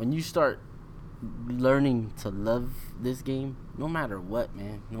when you start learning to love this game, no matter what,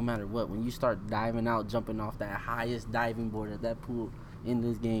 man, no matter what, when you start diving out, jumping off that highest diving board at that pool in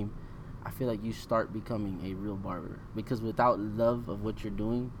this game, I feel like you start becoming a real barber. Because without love of what you're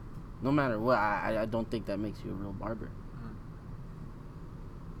doing, no matter what, I don't think that makes you a real barber.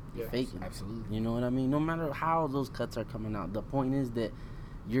 You're faking. Absolutely. You know what I mean? No matter how those cuts are coming out, the point is that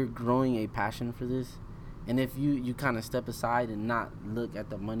you're growing a passion for this. And if you kind of step aside and not look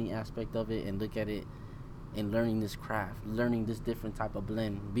at the money aspect of it and look at it in learning this craft, learning this different type of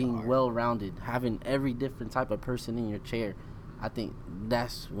blend, being well-rounded, having every different type of person in your chair, I think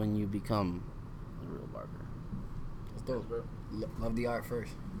that's when you become a real barber. That's dope. Love the art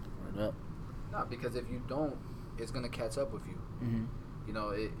first. Word up. No, because if you don't, it's gonna catch up with you. Mm-hmm.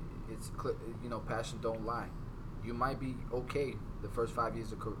 Passion don't lie. You might be okay the first 5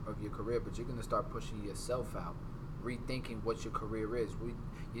 years of your career, but you're gonna start pushing yourself out, rethinking what your career is.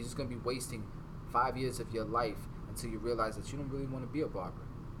 You're just gonna be wasting 5 years of your life until you realize that you don't really want to be a barber.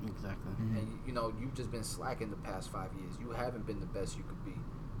 Exactly. Mm-hmm. And you've just been slacking the past 5 years. You haven't been the best you could be.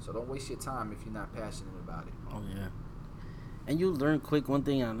 So don't waste your time if you're not passionate about it. Oh, yeah. And you learn quick. One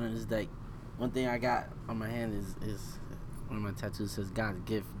thing I learned is that one thing I got on my hand is one of my tattoos says God's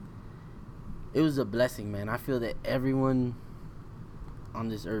gift. It was a blessing, man. I feel that everyone on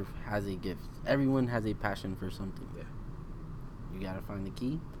this earth has a gift. Everyone has a passion for something. Yeah. You got to find the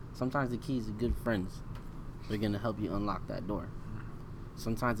key. Sometimes the key is good friends. They're going to help you unlock that door.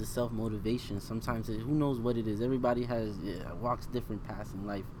 Sometimes it's self-motivation. Sometimes who knows what it is. Everybody walks different paths in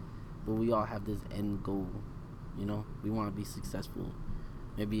life. But we all have this end goal. We want to be successful.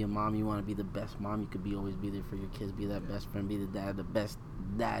 Maybe a mom, you want to be the best mom you could be. Always be there for your kids. Be that best friend. Be the best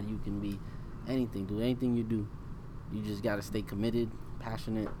dad you can be. Anything. Do anything you do. You just got to stay committed,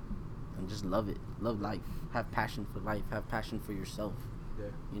 passionate, and just love it. Love life. Have passion for life. Have passion for yourself. Yeah.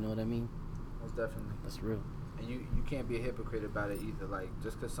 You know what I mean? Most definitely. That's real. And you can't be a hypocrite about it either. Like,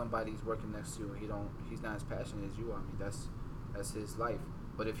 just because somebody's working next to you and he's not as passionate as you are. I mean, that's his life.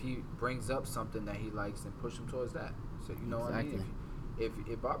 But if he brings up something that he likes, then push him towards that. So what I mean?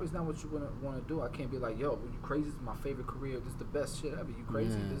 If barber's not what you want to do, I can't be like, yo, you crazy? This is my favorite career. This is the best shit ever. You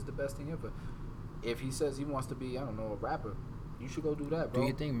crazy? Yeah. This is the best thing ever. If he says he wants to be, I don't know, a rapper, you should go do that, bro. Do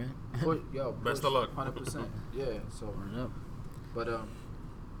your thing, man. Best of luck. 100%. Yeah. So, Word up. but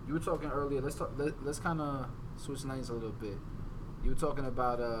you were talking earlier. Let's kind of switch lanes a little bit. You were talking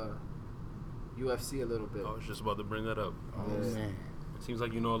about UFC a little bit. I was just about to bring that up. Oh, Yeah. man. It seems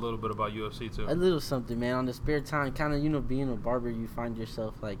like you know a little bit about UFC too. A little something, man. On the spare time, kind of, being a barber, you find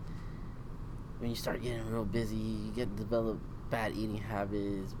yourself, like, when you start getting real busy, you develop bad eating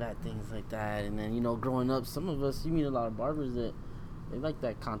habits, bad things like that. And then, growing up, some of us, you meet a lot of barbers that, they like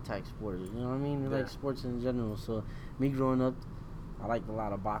that contact sport. You know what I mean? They like sports in general. So, me growing up, I liked a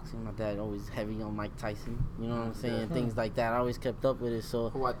lot of boxing. My dad always heavy on Mike Tyson. You know what I'm saying? Yeah. Things like that. I always kept up with it. So,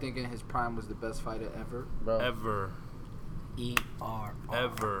 Who I think in his prime was the best fighter ever. bro. Ever. ER.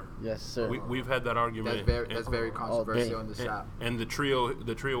 Ever. Yes, sir. We've had that argument. That's very controversial in the shop. And the trio's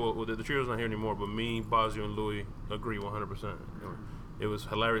not here anymore, but me, Bazio, and Louis agree 100%. It was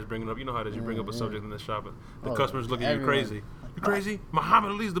hilarious bringing up. You know how it is. You bring up a subject in the shop, and the customers look at you crazy. You crazy?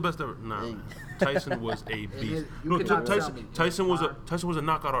 Muhammad Ali's the best ever. Nah, Tyson was a beast. You cannot tell me. Tyson was a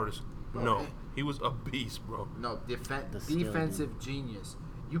knockout artist. No, He was a beast, bro. No, The skill, defensive genius.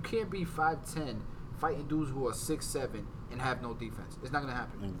 You can't be 5'10", fighting dudes who are 6'7", and have no defense. It's not gonna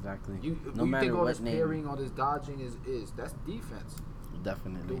happen. Exactly. You No matter think all what this name. parrying, all this dodging is that's defense.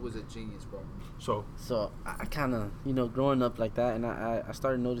 Definitely. Dude was a genius, bro. So I kind of, growing up like that, and I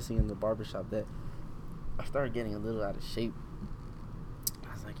started noticing in the barbershop that I started getting a little out of shape.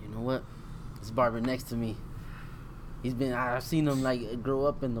 I was like, you know what? This barber next to me, I've seen him like grow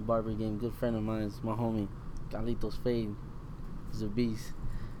up in the barber game. Good friend of mine, it's my homie, Carlitos Fade. He's a beast.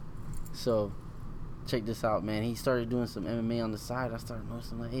 So, check this out, man. He started doing some MMA on the side. I started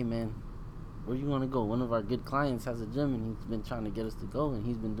noticing, like, hey, man, where you want to go? One of our good clients has a gym, and he's been trying to get us to go, and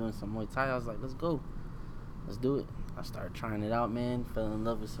he's been doing some Muay Thai. I was like, let's go. Let's do it. I started trying it out, man. Fell in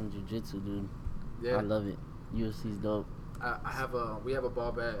love with some jiu-jitsu, dude. Yeah. I love it. UFC's dope. We have a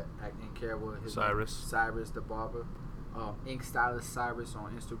barber in Carewood. Cyrus the barber. Ink Stylist Cyrus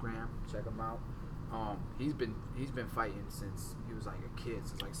on Instagram. Check him out. He's been fighting since he was like a kid,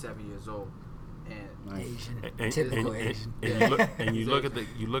 since like 7 years old. And Nice. Typical Asian. And you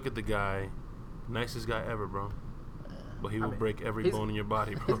look at the guy, nicest guy ever, bro. But he will break every bone in your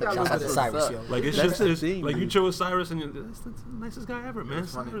body, bro. got Shout out to Cyrus, yo. Like it's That's just the thing, like you dude. chill with Cyrus and that's the nicest guy ever, man.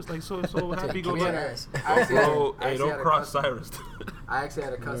 That's funny. Cyrus like so happy go Come here, lucky. ass. Bro, I hey, actually don't had a cross customer- Cyrus. I actually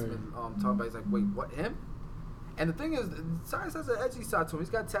had a customer talk about. He's like, "Wait, what? Him?" And the thing is, Cyrus has an edgy side to him. He's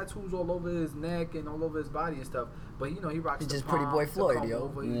got tattoos all over his neck and all over his body and stuff. But he rocks. He's the just Pretty palm, Boy the Floyd, comb yo.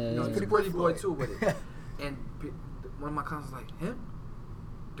 over. Yeah, He's he's a pretty boy too with it. And one of my cousins was like, "Him,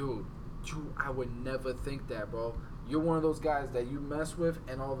 dude, I would never think that, bro. You're one of those guys that you mess with,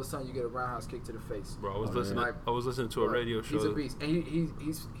 and all of a sudden you get a roundhouse kick to the face." Bro, I was yeah. listening to a radio show. He's a beast, and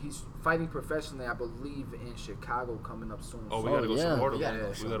he's fighting professionally, I believe, in Chicago coming up soon. Oh, we gotta go support him. Yeah,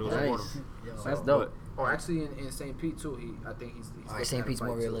 We gotta go Nice. support him. That's dope. Oh, actually, in St. Pete too. I think he's All right, St. Pete's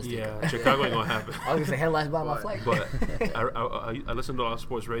more realistic. Yeah, Chicago ain't gonna happen. I was gonna say headlines by my flight. But I listened to a lot of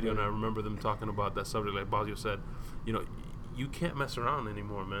sports radio, and I remember them talking about that subject. Like Bazio said, you can't mess around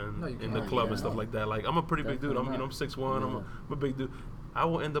anymore, man. No, you in the can't. club and stuff like that. Like I'm a pretty big dude. I'm 6'1". I'm a big dude. I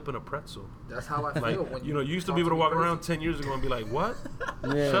will end up in a pretzel. That's how I feel. Like when you used to be able to walk around 10 years ago and be like, "What?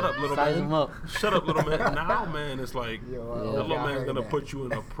 Yeah. Shut up, little Size man. him up. Shut up, little man." Now, man, it's like Yo, that yeah, little I man's heard gonna that. put you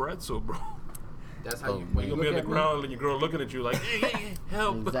in a pretzel, bro. That's how you When when you you'll be look on the at me. ground and your girl looking at you like, "Hey,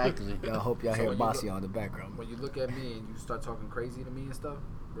 help!" Exactly. I hope y'all So hear when you Bossy look- on the background. When you look at me and you start talking crazy to me and stuff,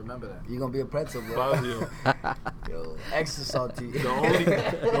 remember that. You gonna be a pretzel, bro. Bazio. Yo, extra salty. The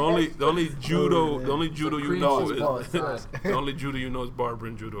only judo you cream know cheese is balls. the only judo you know is Barber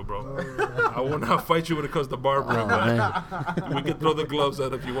and judo, bro. I will not fight you when it comes to Barber, Oh, man. man. We can throw the gloves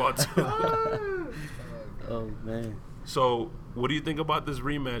out if you want to. Oh, man. So, what do you think about this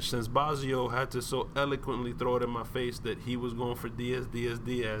rematch? Since Bazio had to so eloquently throw it in my face that he was going for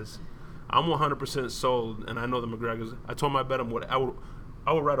Diaz, I'm 100% sold, and I know the McGregor's. I told him I bet him what I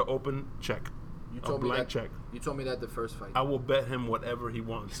would write an open check, You a told me blank that. check. You told me that the first fight. I will bet him whatever he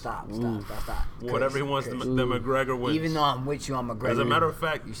wants. Stop. Whatever he wants, the McGregor wins. Even though I'm with you, I'm McGregor. As a matter of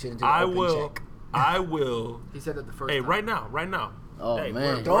fact, you shouldn't do an open check. I will. He said that the first Hey, time. right now. Oh, Hey,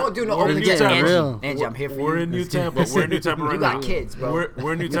 man. Don't do no we're in open New check, Tampa. Getting real. Angie, I'm here for you. We're in New Tampa. We're in New Tampa right You now. got kids, bro.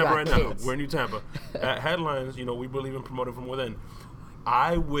 We're in New You Tampa got right now. kids. We're in New Tampa. At Headlines, we believe in promoting from within.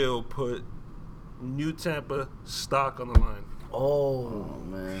 I will put New Tampa stock on the line. Oh, Oh,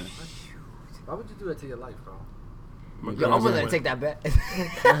 man. Why would you do that to your life, bro? yo, I'm McGregor's gonna winning. take that bet.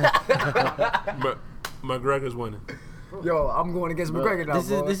 McGregor's winning. Yo, I'm going against Bro, McGregor now,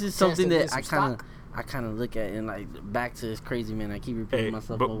 bro. this is Chance something to that get I some kind of stock. I kind of look at and like back to this crazy, man. I keep repeating Hey,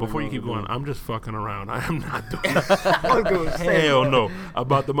 myself. but over before you and keep over going, again. I'm just fucking around. I am not doing I was gonna say, Hell bro. no.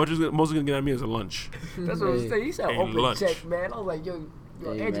 About the most gonna get at me is a lunch. That's what I'm saying. He said Hey, open lunch. check, man. I was like, yo, Hey,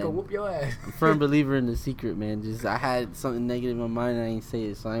 Angie gonna man. whoop your ass. I'm a firm believer in the secret, man. Just I had something negative in my mind, and I ain't say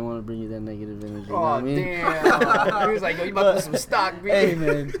it, so I didn't want to bring you that negative energy. You know what Oh I mean? damn! He was like, yo, you about to put some stock, B. Hey,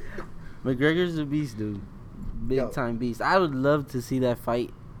 man. McGregor's a beast, dude. Big Yo. time beast. I would love to see that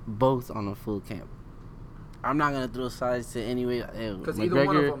fight both on a full camp. I'm not gonna throw sides to any way. Because either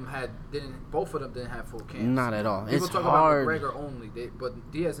one of them both of them didn't have full camps. Not at all. People It's talk hard. about McGregor only,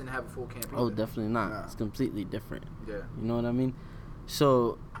 but Diaz didn't have a full camp either. Oh, definitely not. Nah. It's completely different. Yeah. You know what I mean?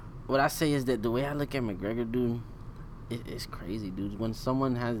 So, what I say is that the way I look at McGregor, dude, it's crazy, dude. When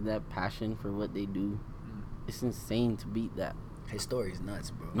someone has that passion for what they do, it's insane to beat that. His story is nuts,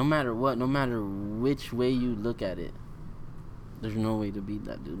 bro. No matter what, no matter which way you look at it, there's no way to beat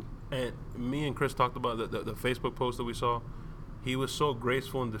that dude. And me and Chris talked about the Facebook post that we saw. He was so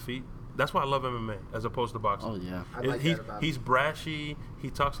graceful in defeat. That's why I love MMA as opposed to boxing. Oh, yeah. I like that about him. He's brashy. He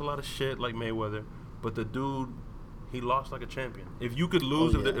talks a lot of shit like Mayweather. But the dude, He lost like a champion. If you could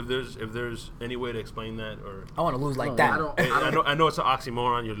lose, if there's any way to explain that, or I want to lose like that. I know it's an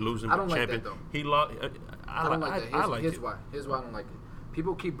oxymoron. You're losing. I don't like champion. that though. He lost. I don't like that. Here's it. why. Here's why I don't like it.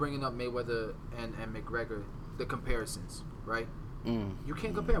 People keep bringing up Mayweather and McGregor, the comparisons, right? You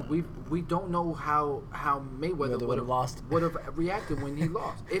can't compare. We don't know how Mayweather would have reacted when he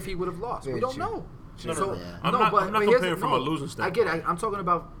lost. If he would have lost, we don't know. No. I'm not comparing from a losing standpoint. I get it. I'm talking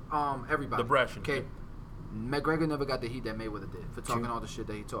about everybody. The brashing. Okay. McGregor never got the heat that Mayweather did for talking all the shit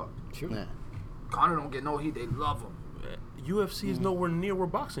that he talked. True. Yeah. Conor don't get no heat. They love him. UFC is nowhere near where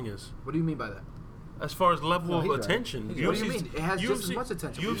boxing is. What do you mean by that? As far as level of attention, What do you mean? It has just as much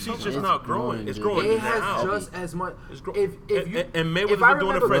attention. UFC's just not growing. It's growing It now. has just as much. And Mayweather's been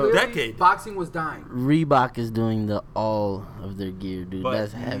doing it for a decade. Boxing was dying. Reebok is doing all of their gear, dude. But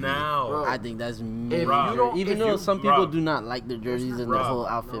that's heavy. now, Bro, I think that's major. Rob, Even though some people do not like their jerseys and the Rob, whole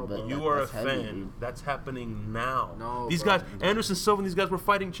outfit, but you are a that's heavy, fan. dude. That's happening now. No, these bro. guys, Anderson Silva, and these guys were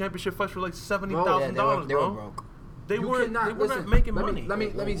fighting championship fights for like $70,000, They were bro. broke. They were not making money. Let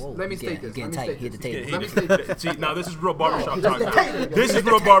me state this. Getting tight. Hit the table. Let me state this. See, now this is real barbershop talk. Now. This is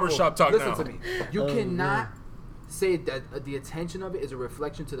real barbershop talk Listen now. to me. You cannot say that the attention of it is a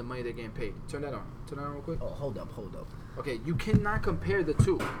reflection to the money they're getting paid. Turn that on. Turn that on real quick. Oh, hold up. Okay, you cannot compare the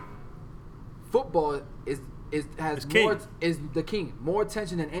two. Football is the king. More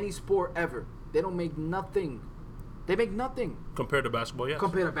attention than any sport ever. They don't make nothing. They make nothing. Compared to basketball, yes.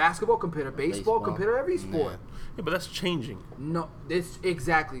 Compared to basketball, compared to baseball, compared to every sport. Yeah, but that's changing. No, this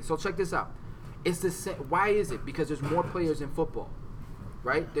exactly. So check this out. It's the same. Why is it? Because there's more players in football,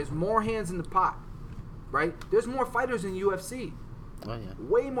 right? There's more hands in the pot, right? There's more fighters in UFC. Oh yeah.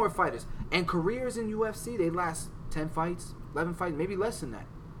 Way more fighters. And careers in UFC, they last 10 fights, 11 fights, maybe less than that.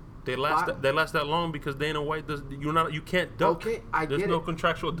 They last that long because Dana White does. You can't duck. Okay, I get There's no it.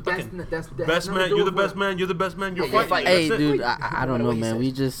 contractual ducking. That best man, you're the best man. You're the best man. You're fighting. Hey, That's dude, it. I don't know, man.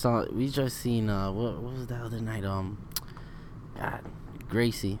 We just seen what was the other night? God,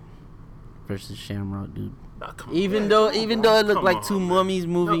 Gracie versus Shamrock, dude. Nah, come Even on. though it looked Come like on, two man. mummies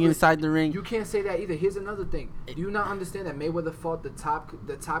moving inside the ring. You can't say that either. Here's another thing. Do you not understand that Mayweather fought the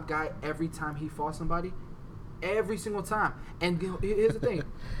top guy every time he fought somebody? Every single time. And here's the thing.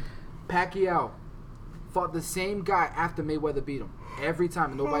 Pacquiao fought the same guy after Mayweather beat him. Every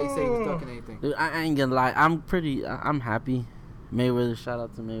time. Nobody said he was ducking anything. Dude, I ain't gonna lie. I'm happy. Mayweather, shout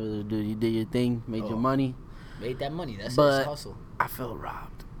out to Mayweather, dude. You did your thing, made your money. Made that money. That's But his hustle. I felt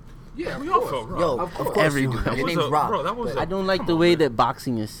robbed. Yeah, We of all course. felt robbed. Yo, Of of course. course. Everyone. Your name's Rob. Bro, that was I don't like the way that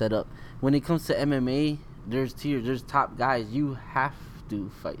boxing is set up. When it comes to MMA, there's tiers, there's top guys. You have to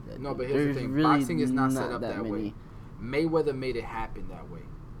fight that. No, dude. but here's There's the thing. really Boxing is not set up that many. way. Mayweather made it happen that way.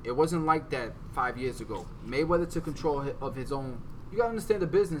 It wasn't like that 5 years ago. Mayweather took control of his own. You gotta understand the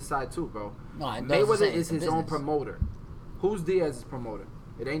business side too, bro. No, I know what Mayweather you're saying. is It's his a own business. promoter. Who's Diaz's promoter?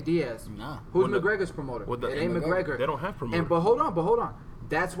 It ain't Diaz. Nah. Who's Well, McGregor's promoter? well, It ain't McGregor. They don't have promoters. But hold on.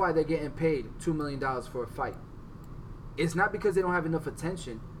 That's why they're getting paid $2 million for a fight. It's not because they don't have enough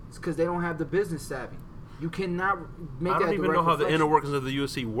attention. It's because they don't have the business savvy. You cannot make that I don't even direct know how the reflection. inner workings of the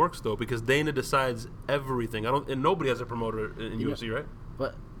UFC works though, because Dana decides everything. And nobody has a promoter in UFC, right?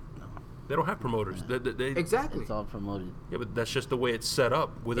 But They don't have promoters. They Exactly. it's all promoted. Yeah, but that's just the way it's set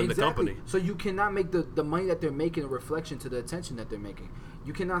up within the company. So you cannot make the money that they're making a reflection to the attention that they're making.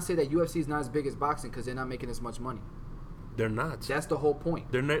 You cannot say that UFC is not as big as boxing because they're not making as much money. They're not. That's the whole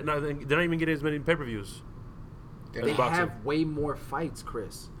point. They're not even getting as many pay-per-views. They as boxing. have way more fights,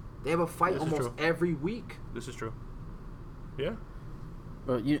 Chris. They have a fight This is almost true. every week. This is true. Yeah.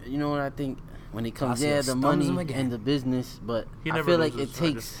 Bro, you know what I think when it comes Garcia the stuns money him again. and the business, but He I never feel like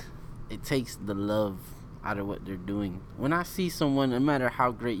loses, it takes the love out of what they're doing. When I see someone, no matter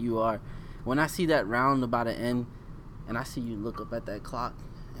how great you are, when I see that round about to end, and I see you look up at that clock,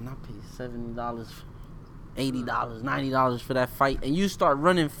 and I pay $70, $80, $90 for that fight, and you start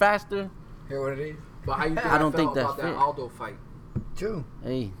running faster. Hear what it is? But how you think I don't think felt that's about that fair. Aldo fight? True.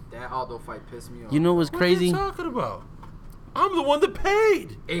 Hey, That Aldo fight pissed me off. you know what's What crazy? are you talking about? I'm the one that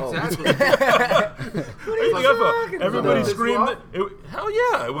paid. Exactly. Everybody about? screamed. Hell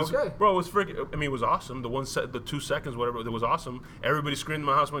yeah! It was, Okay. bro. It was freaking. I mean, it was awesome. The 2 seconds, whatever. It was awesome. Everybody screamed.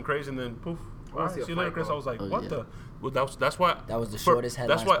 My house went crazy, and then poof. All right, see a see you later, fight, Chris. bro. I was like, Oh, what yeah. the? Well, that's why. That was the shortest That's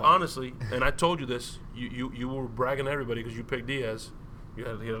headline why, spot. honestly, and I told you this. You were bragging to everybody because you picked Diaz. You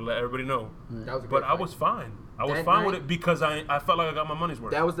had to let everybody know. That was a But great I fight. was fine. I was That fine with night- it because I felt like I got my money's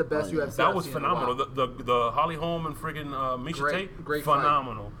worth. That was the best Oh, yeah. UFC. That I've was seen in a phenomenal. while. The Holly Holm and friggin' Misha Great- Tate, great fight.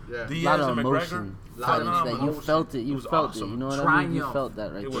 phenomenal. Yeah. A Diaz lot of and emotion. McGregor, Lot of phenomenal. That you felt it. You was felt awesome. it. You know what I mean? You Triumph. felt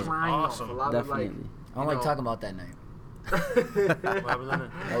that right It there. was Triumph. awesome. A lot of, Definitely. I don't you like know- talking about that night. What happened in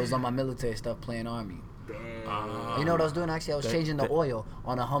it? I was on my military stuff playing Army. Damn. You know what I was doing? Actually, I was changing the oil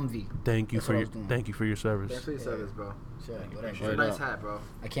on a Humvee. Thank you That's for what I your was doing. thank you for your service. Thanks for your service, bro. Sure, whatever. It's a nice hat, bro.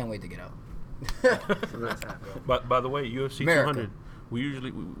 I can't wait to get out. It's a nice hat, bro. By the way, UFC America. 200. We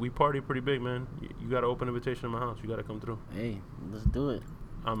usually we party pretty big, man. You got an open invitation in my house. You got to come through. Hey, let's do it.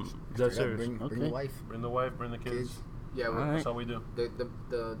 I'm dead serious. Bring the Okay. wife. Bring the wife, bring the kids. Yeah, Alright. That's how we do.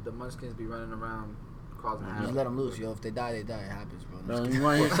 the munchkins be running around causing Just havoc. let them loose, yo. If they die, they die. It happens, bro. Bro, you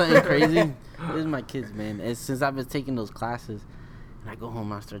want to hear something crazy? This is my kids, man. And since I've been taking those classes, and I go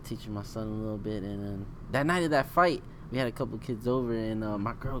home, I start teaching my son a little bit. And then that night of that fight, we had a couple kids over, and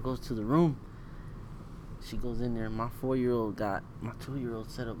my girl goes to the room. She goes in there. My 4-year-old got my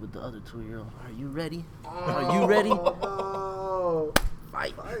 2-year-old set up with the other 2-year-old. Are you ready? Are you ready? No.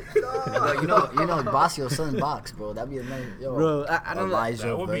 Fight. you know, Bassio's son box, bro. That'd be a nice, yo. Bro, I don't know. Elijah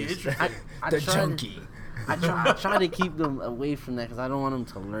That would be versus interesting. the tried- Junky. I try to keep them away from that because I don't want them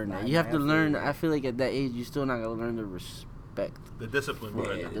to learn that. You have to learn. I feel like at that age, you're still not gonna learn the respect. The discipline, Yeah,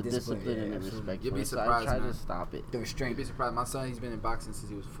 right? the discipline and the respect. You'd be So I surprised, try man. to stop it. The You'd restraint. be surprised. My son, he's been in boxing since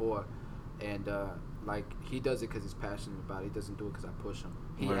he was 4, and like he does it because he's passionate about it. He doesn't do it because I push him.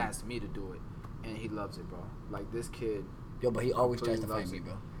 He Right. asked me to do it, and he loves it, bro. Like this kid. Yo, but he always tries to completely fight me,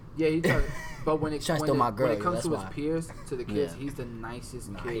 loves bro. Yeah, he does. But when it Trying to when steal it, my girl, when it yo, comes that's to why. his peers, to the kids, Yeah. he's the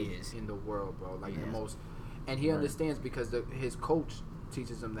nicest Nah, kid he is. in the world, bro. Like He the is. most, and he Right. understands because his coach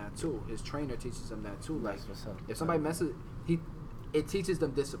teaches him that too. His trainer teaches him that too. Like That's what's up. if somebody messes, it teaches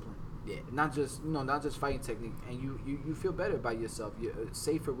them discipline. Yeah. Not just not just fighting technique, and you feel better about yourself. You're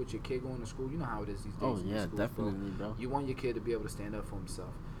safer with your kid going to school. You know how it is these days. Oh in yeah, schools, definitely, bro. You want your kid to be able to stand up for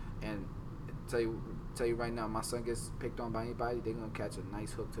himself, and tell you right now, my son gets picked on by anybody, they're gonna catch a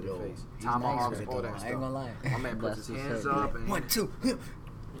nice hook to Yo, the face. he's Tomahawks, nice all with it, that though. stuff. I ain't gonna lie. My man puts That's his what's hands up, up and 1, 2.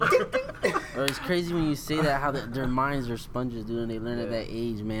 Bro, it's crazy when you say that how their minds are sponges, dude, and they learn at Yeah. that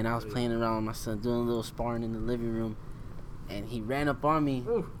age, man. I was playing around with my son, doing a little sparring in the living room, and he ran up on me,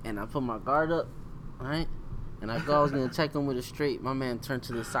 Ooh. and I put my guard up, right? And I thought I was gonna check him with a straight. My man turned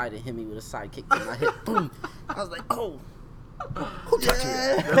to the side and hit me with a side kick, and I hit, boom. I was like, oh. Who touched you?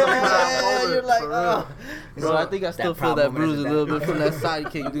 Yeah, you're like, oh. Bro, I think I still feel proud that moment bruise a is little that- bit from that side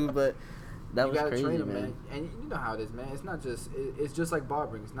kick, dude, but that you was gotta crazy, train him, man. And you know how it is, man. It's not just it's just like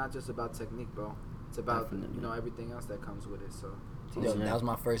barbering. It's not just about technique, bro. It's about Definitely. everything else that comes with it. So Yo, Yeah. that was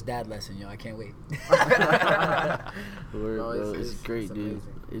my first dad lesson, yo. I can't wait. Word, Bro, bro, it's- it's great, it's dude.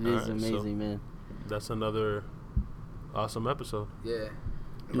 amazing. It is Alright, so- amazing, man. That's another awesome episode. yeah.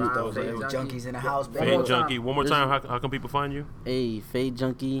 Dude, Round that was Fade amazing. Junkies in the house, One baby. Fade more time. Junky. One more Listen. time. How can people find you? Hey, Fade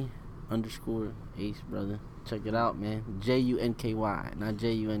Junky _Ace, brother. Check it out, man. JUNKY, not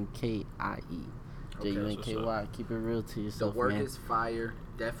JUNKIE. Okay, JUNKY. Keep it real to The yourself, work man. is fire.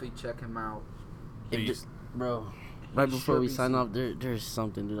 Definitely check him out. If Peace. bro, right He before should we be sign seen. off, there's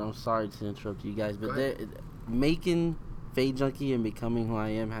something, dude. I'm sorry to interrupt you guys, Go but ahead. making Fade Junky and becoming who I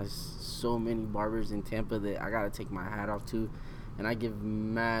am has so many barbers in Tampa that I gotta take my hat off to. And I give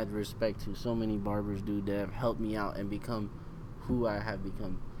mad respect to so many barbers, dude, that have helped me out and become who I have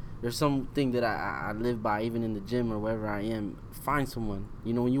become. There's something that I live by, even in the gym or wherever I am. Find someone.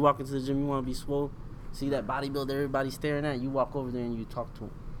 You know, when you walk into the gym, you want to be swole. See that bodybuilder everybody's staring at? You walk over there and you talk to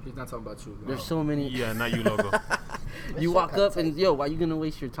him. He's not talking about you. No. There's so many. Yeah, not you logo. You walk up and, yo, why you going to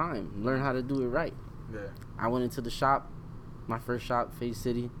waste your time? Learn how to do it right. Yeah. I went into the shop, my first shop, Face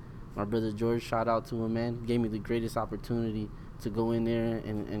City. My brother George, shout out to him, man. Gave me the greatest opportunity to go in there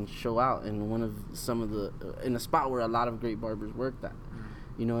and show out in in a spot where a lot of great barbers worked at.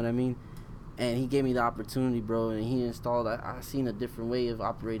 You know what I mean? And he gave me the opportunity, bro, and he installed, I seen a different way of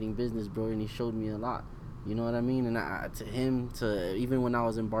operating business, bro, and he showed me a lot. You know what I mean? And to him, even when I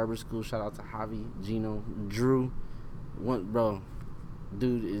was in barber school, shout out to Javi, Gino, Drew, bro,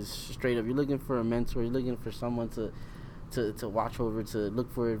 dude is straight up. You're looking for a mentor, you're looking for someone to watch over, to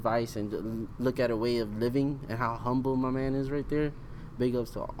look for advice and to look at a way of living and how humble my man is right there. Big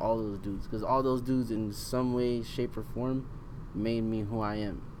ups to all those dudes, because all those dudes in some way, shape, or form made me who I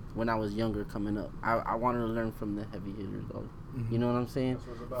am when I was younger coming up. I wanted to learn from the heavy hitters, dog. You know what I'm saying? That's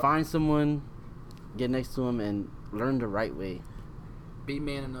what it's about. Find someone, get next to them, and learn the right way. Be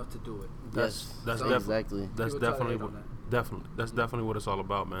man enough to do it. That's So- exactly. That's People try to definitely hate what on that's definitely what it's all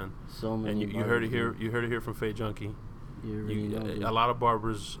about, man. So many. And you heard it barbers, here. dude. You heard it here from Fade Junky. You already know, dude. A lot of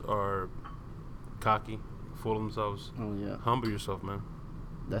barbers are cocky, full of themselves. Oh yeah. Humble yourself, man.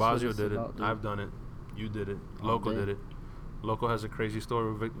 That's what Bazio it's did about, it. dude. I've done it. You did it. All Loco day. did it. Loco has a crazy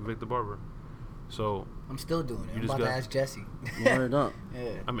story with Vic the Barber. So I'm still doing it. You I'm just about to got- ask Jesse. Word up.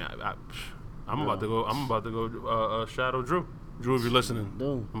 Yeah. I mean, I'm about to go. Shadow Drew. Drew, if you're listening,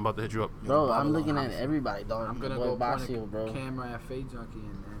 Dude. I'm about to hit you up. Bro, Babylon, I'm looking at honestly. everybody, dog. I'm gonna Boy go point Basio, a bro. camera at Fade Junky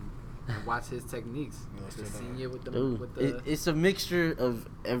and and watch his techniques. The senior with the Dude, with the. it's a mixture of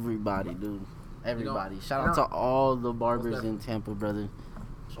everybody, dude. Everybody. Shout out you to all the barbers that? in Tampa, brother.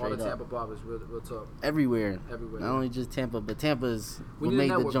 all the Straight Tampa up. barbers, real talk. Everywhere. Everywhere. Not only just Tampa, but Tampa is We what need made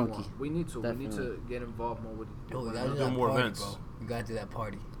to the network junkie. more. We need to. We need Definitely. to get involved more with. Yo, we with gotta do Do that more party, events. bro. We gotta do that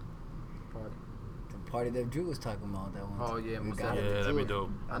party. party. The party that Drew was talking about. That one. Oh yeah, we most got definitely. it. Yeah, that'd be dope.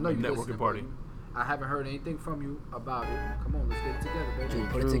 I know you Networking listening, party. but I haven't heard anything from you about it. Come on, let's get it together, baby. Drew,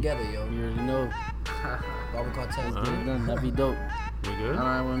 put it Drew. together, yo. You already know. Barber Cartel. Let's get it done. That'd be dope. We I good?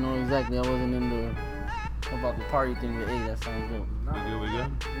 don't want to know exactly. I wasn't in the about the party thing, but hey, that sounds dope. Nah, We good? We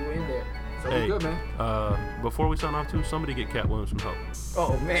good? You were in there, so Hey, we good, man. Before we sign off, too, somebody get Cat Williams some help.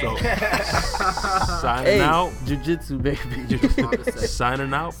 Oh man. So, signing Hey, out. jiu-jitsu, baby. Barber Session.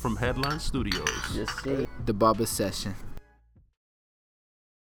 Signing out from Headline Studios. Yes, sir. The Barber Session.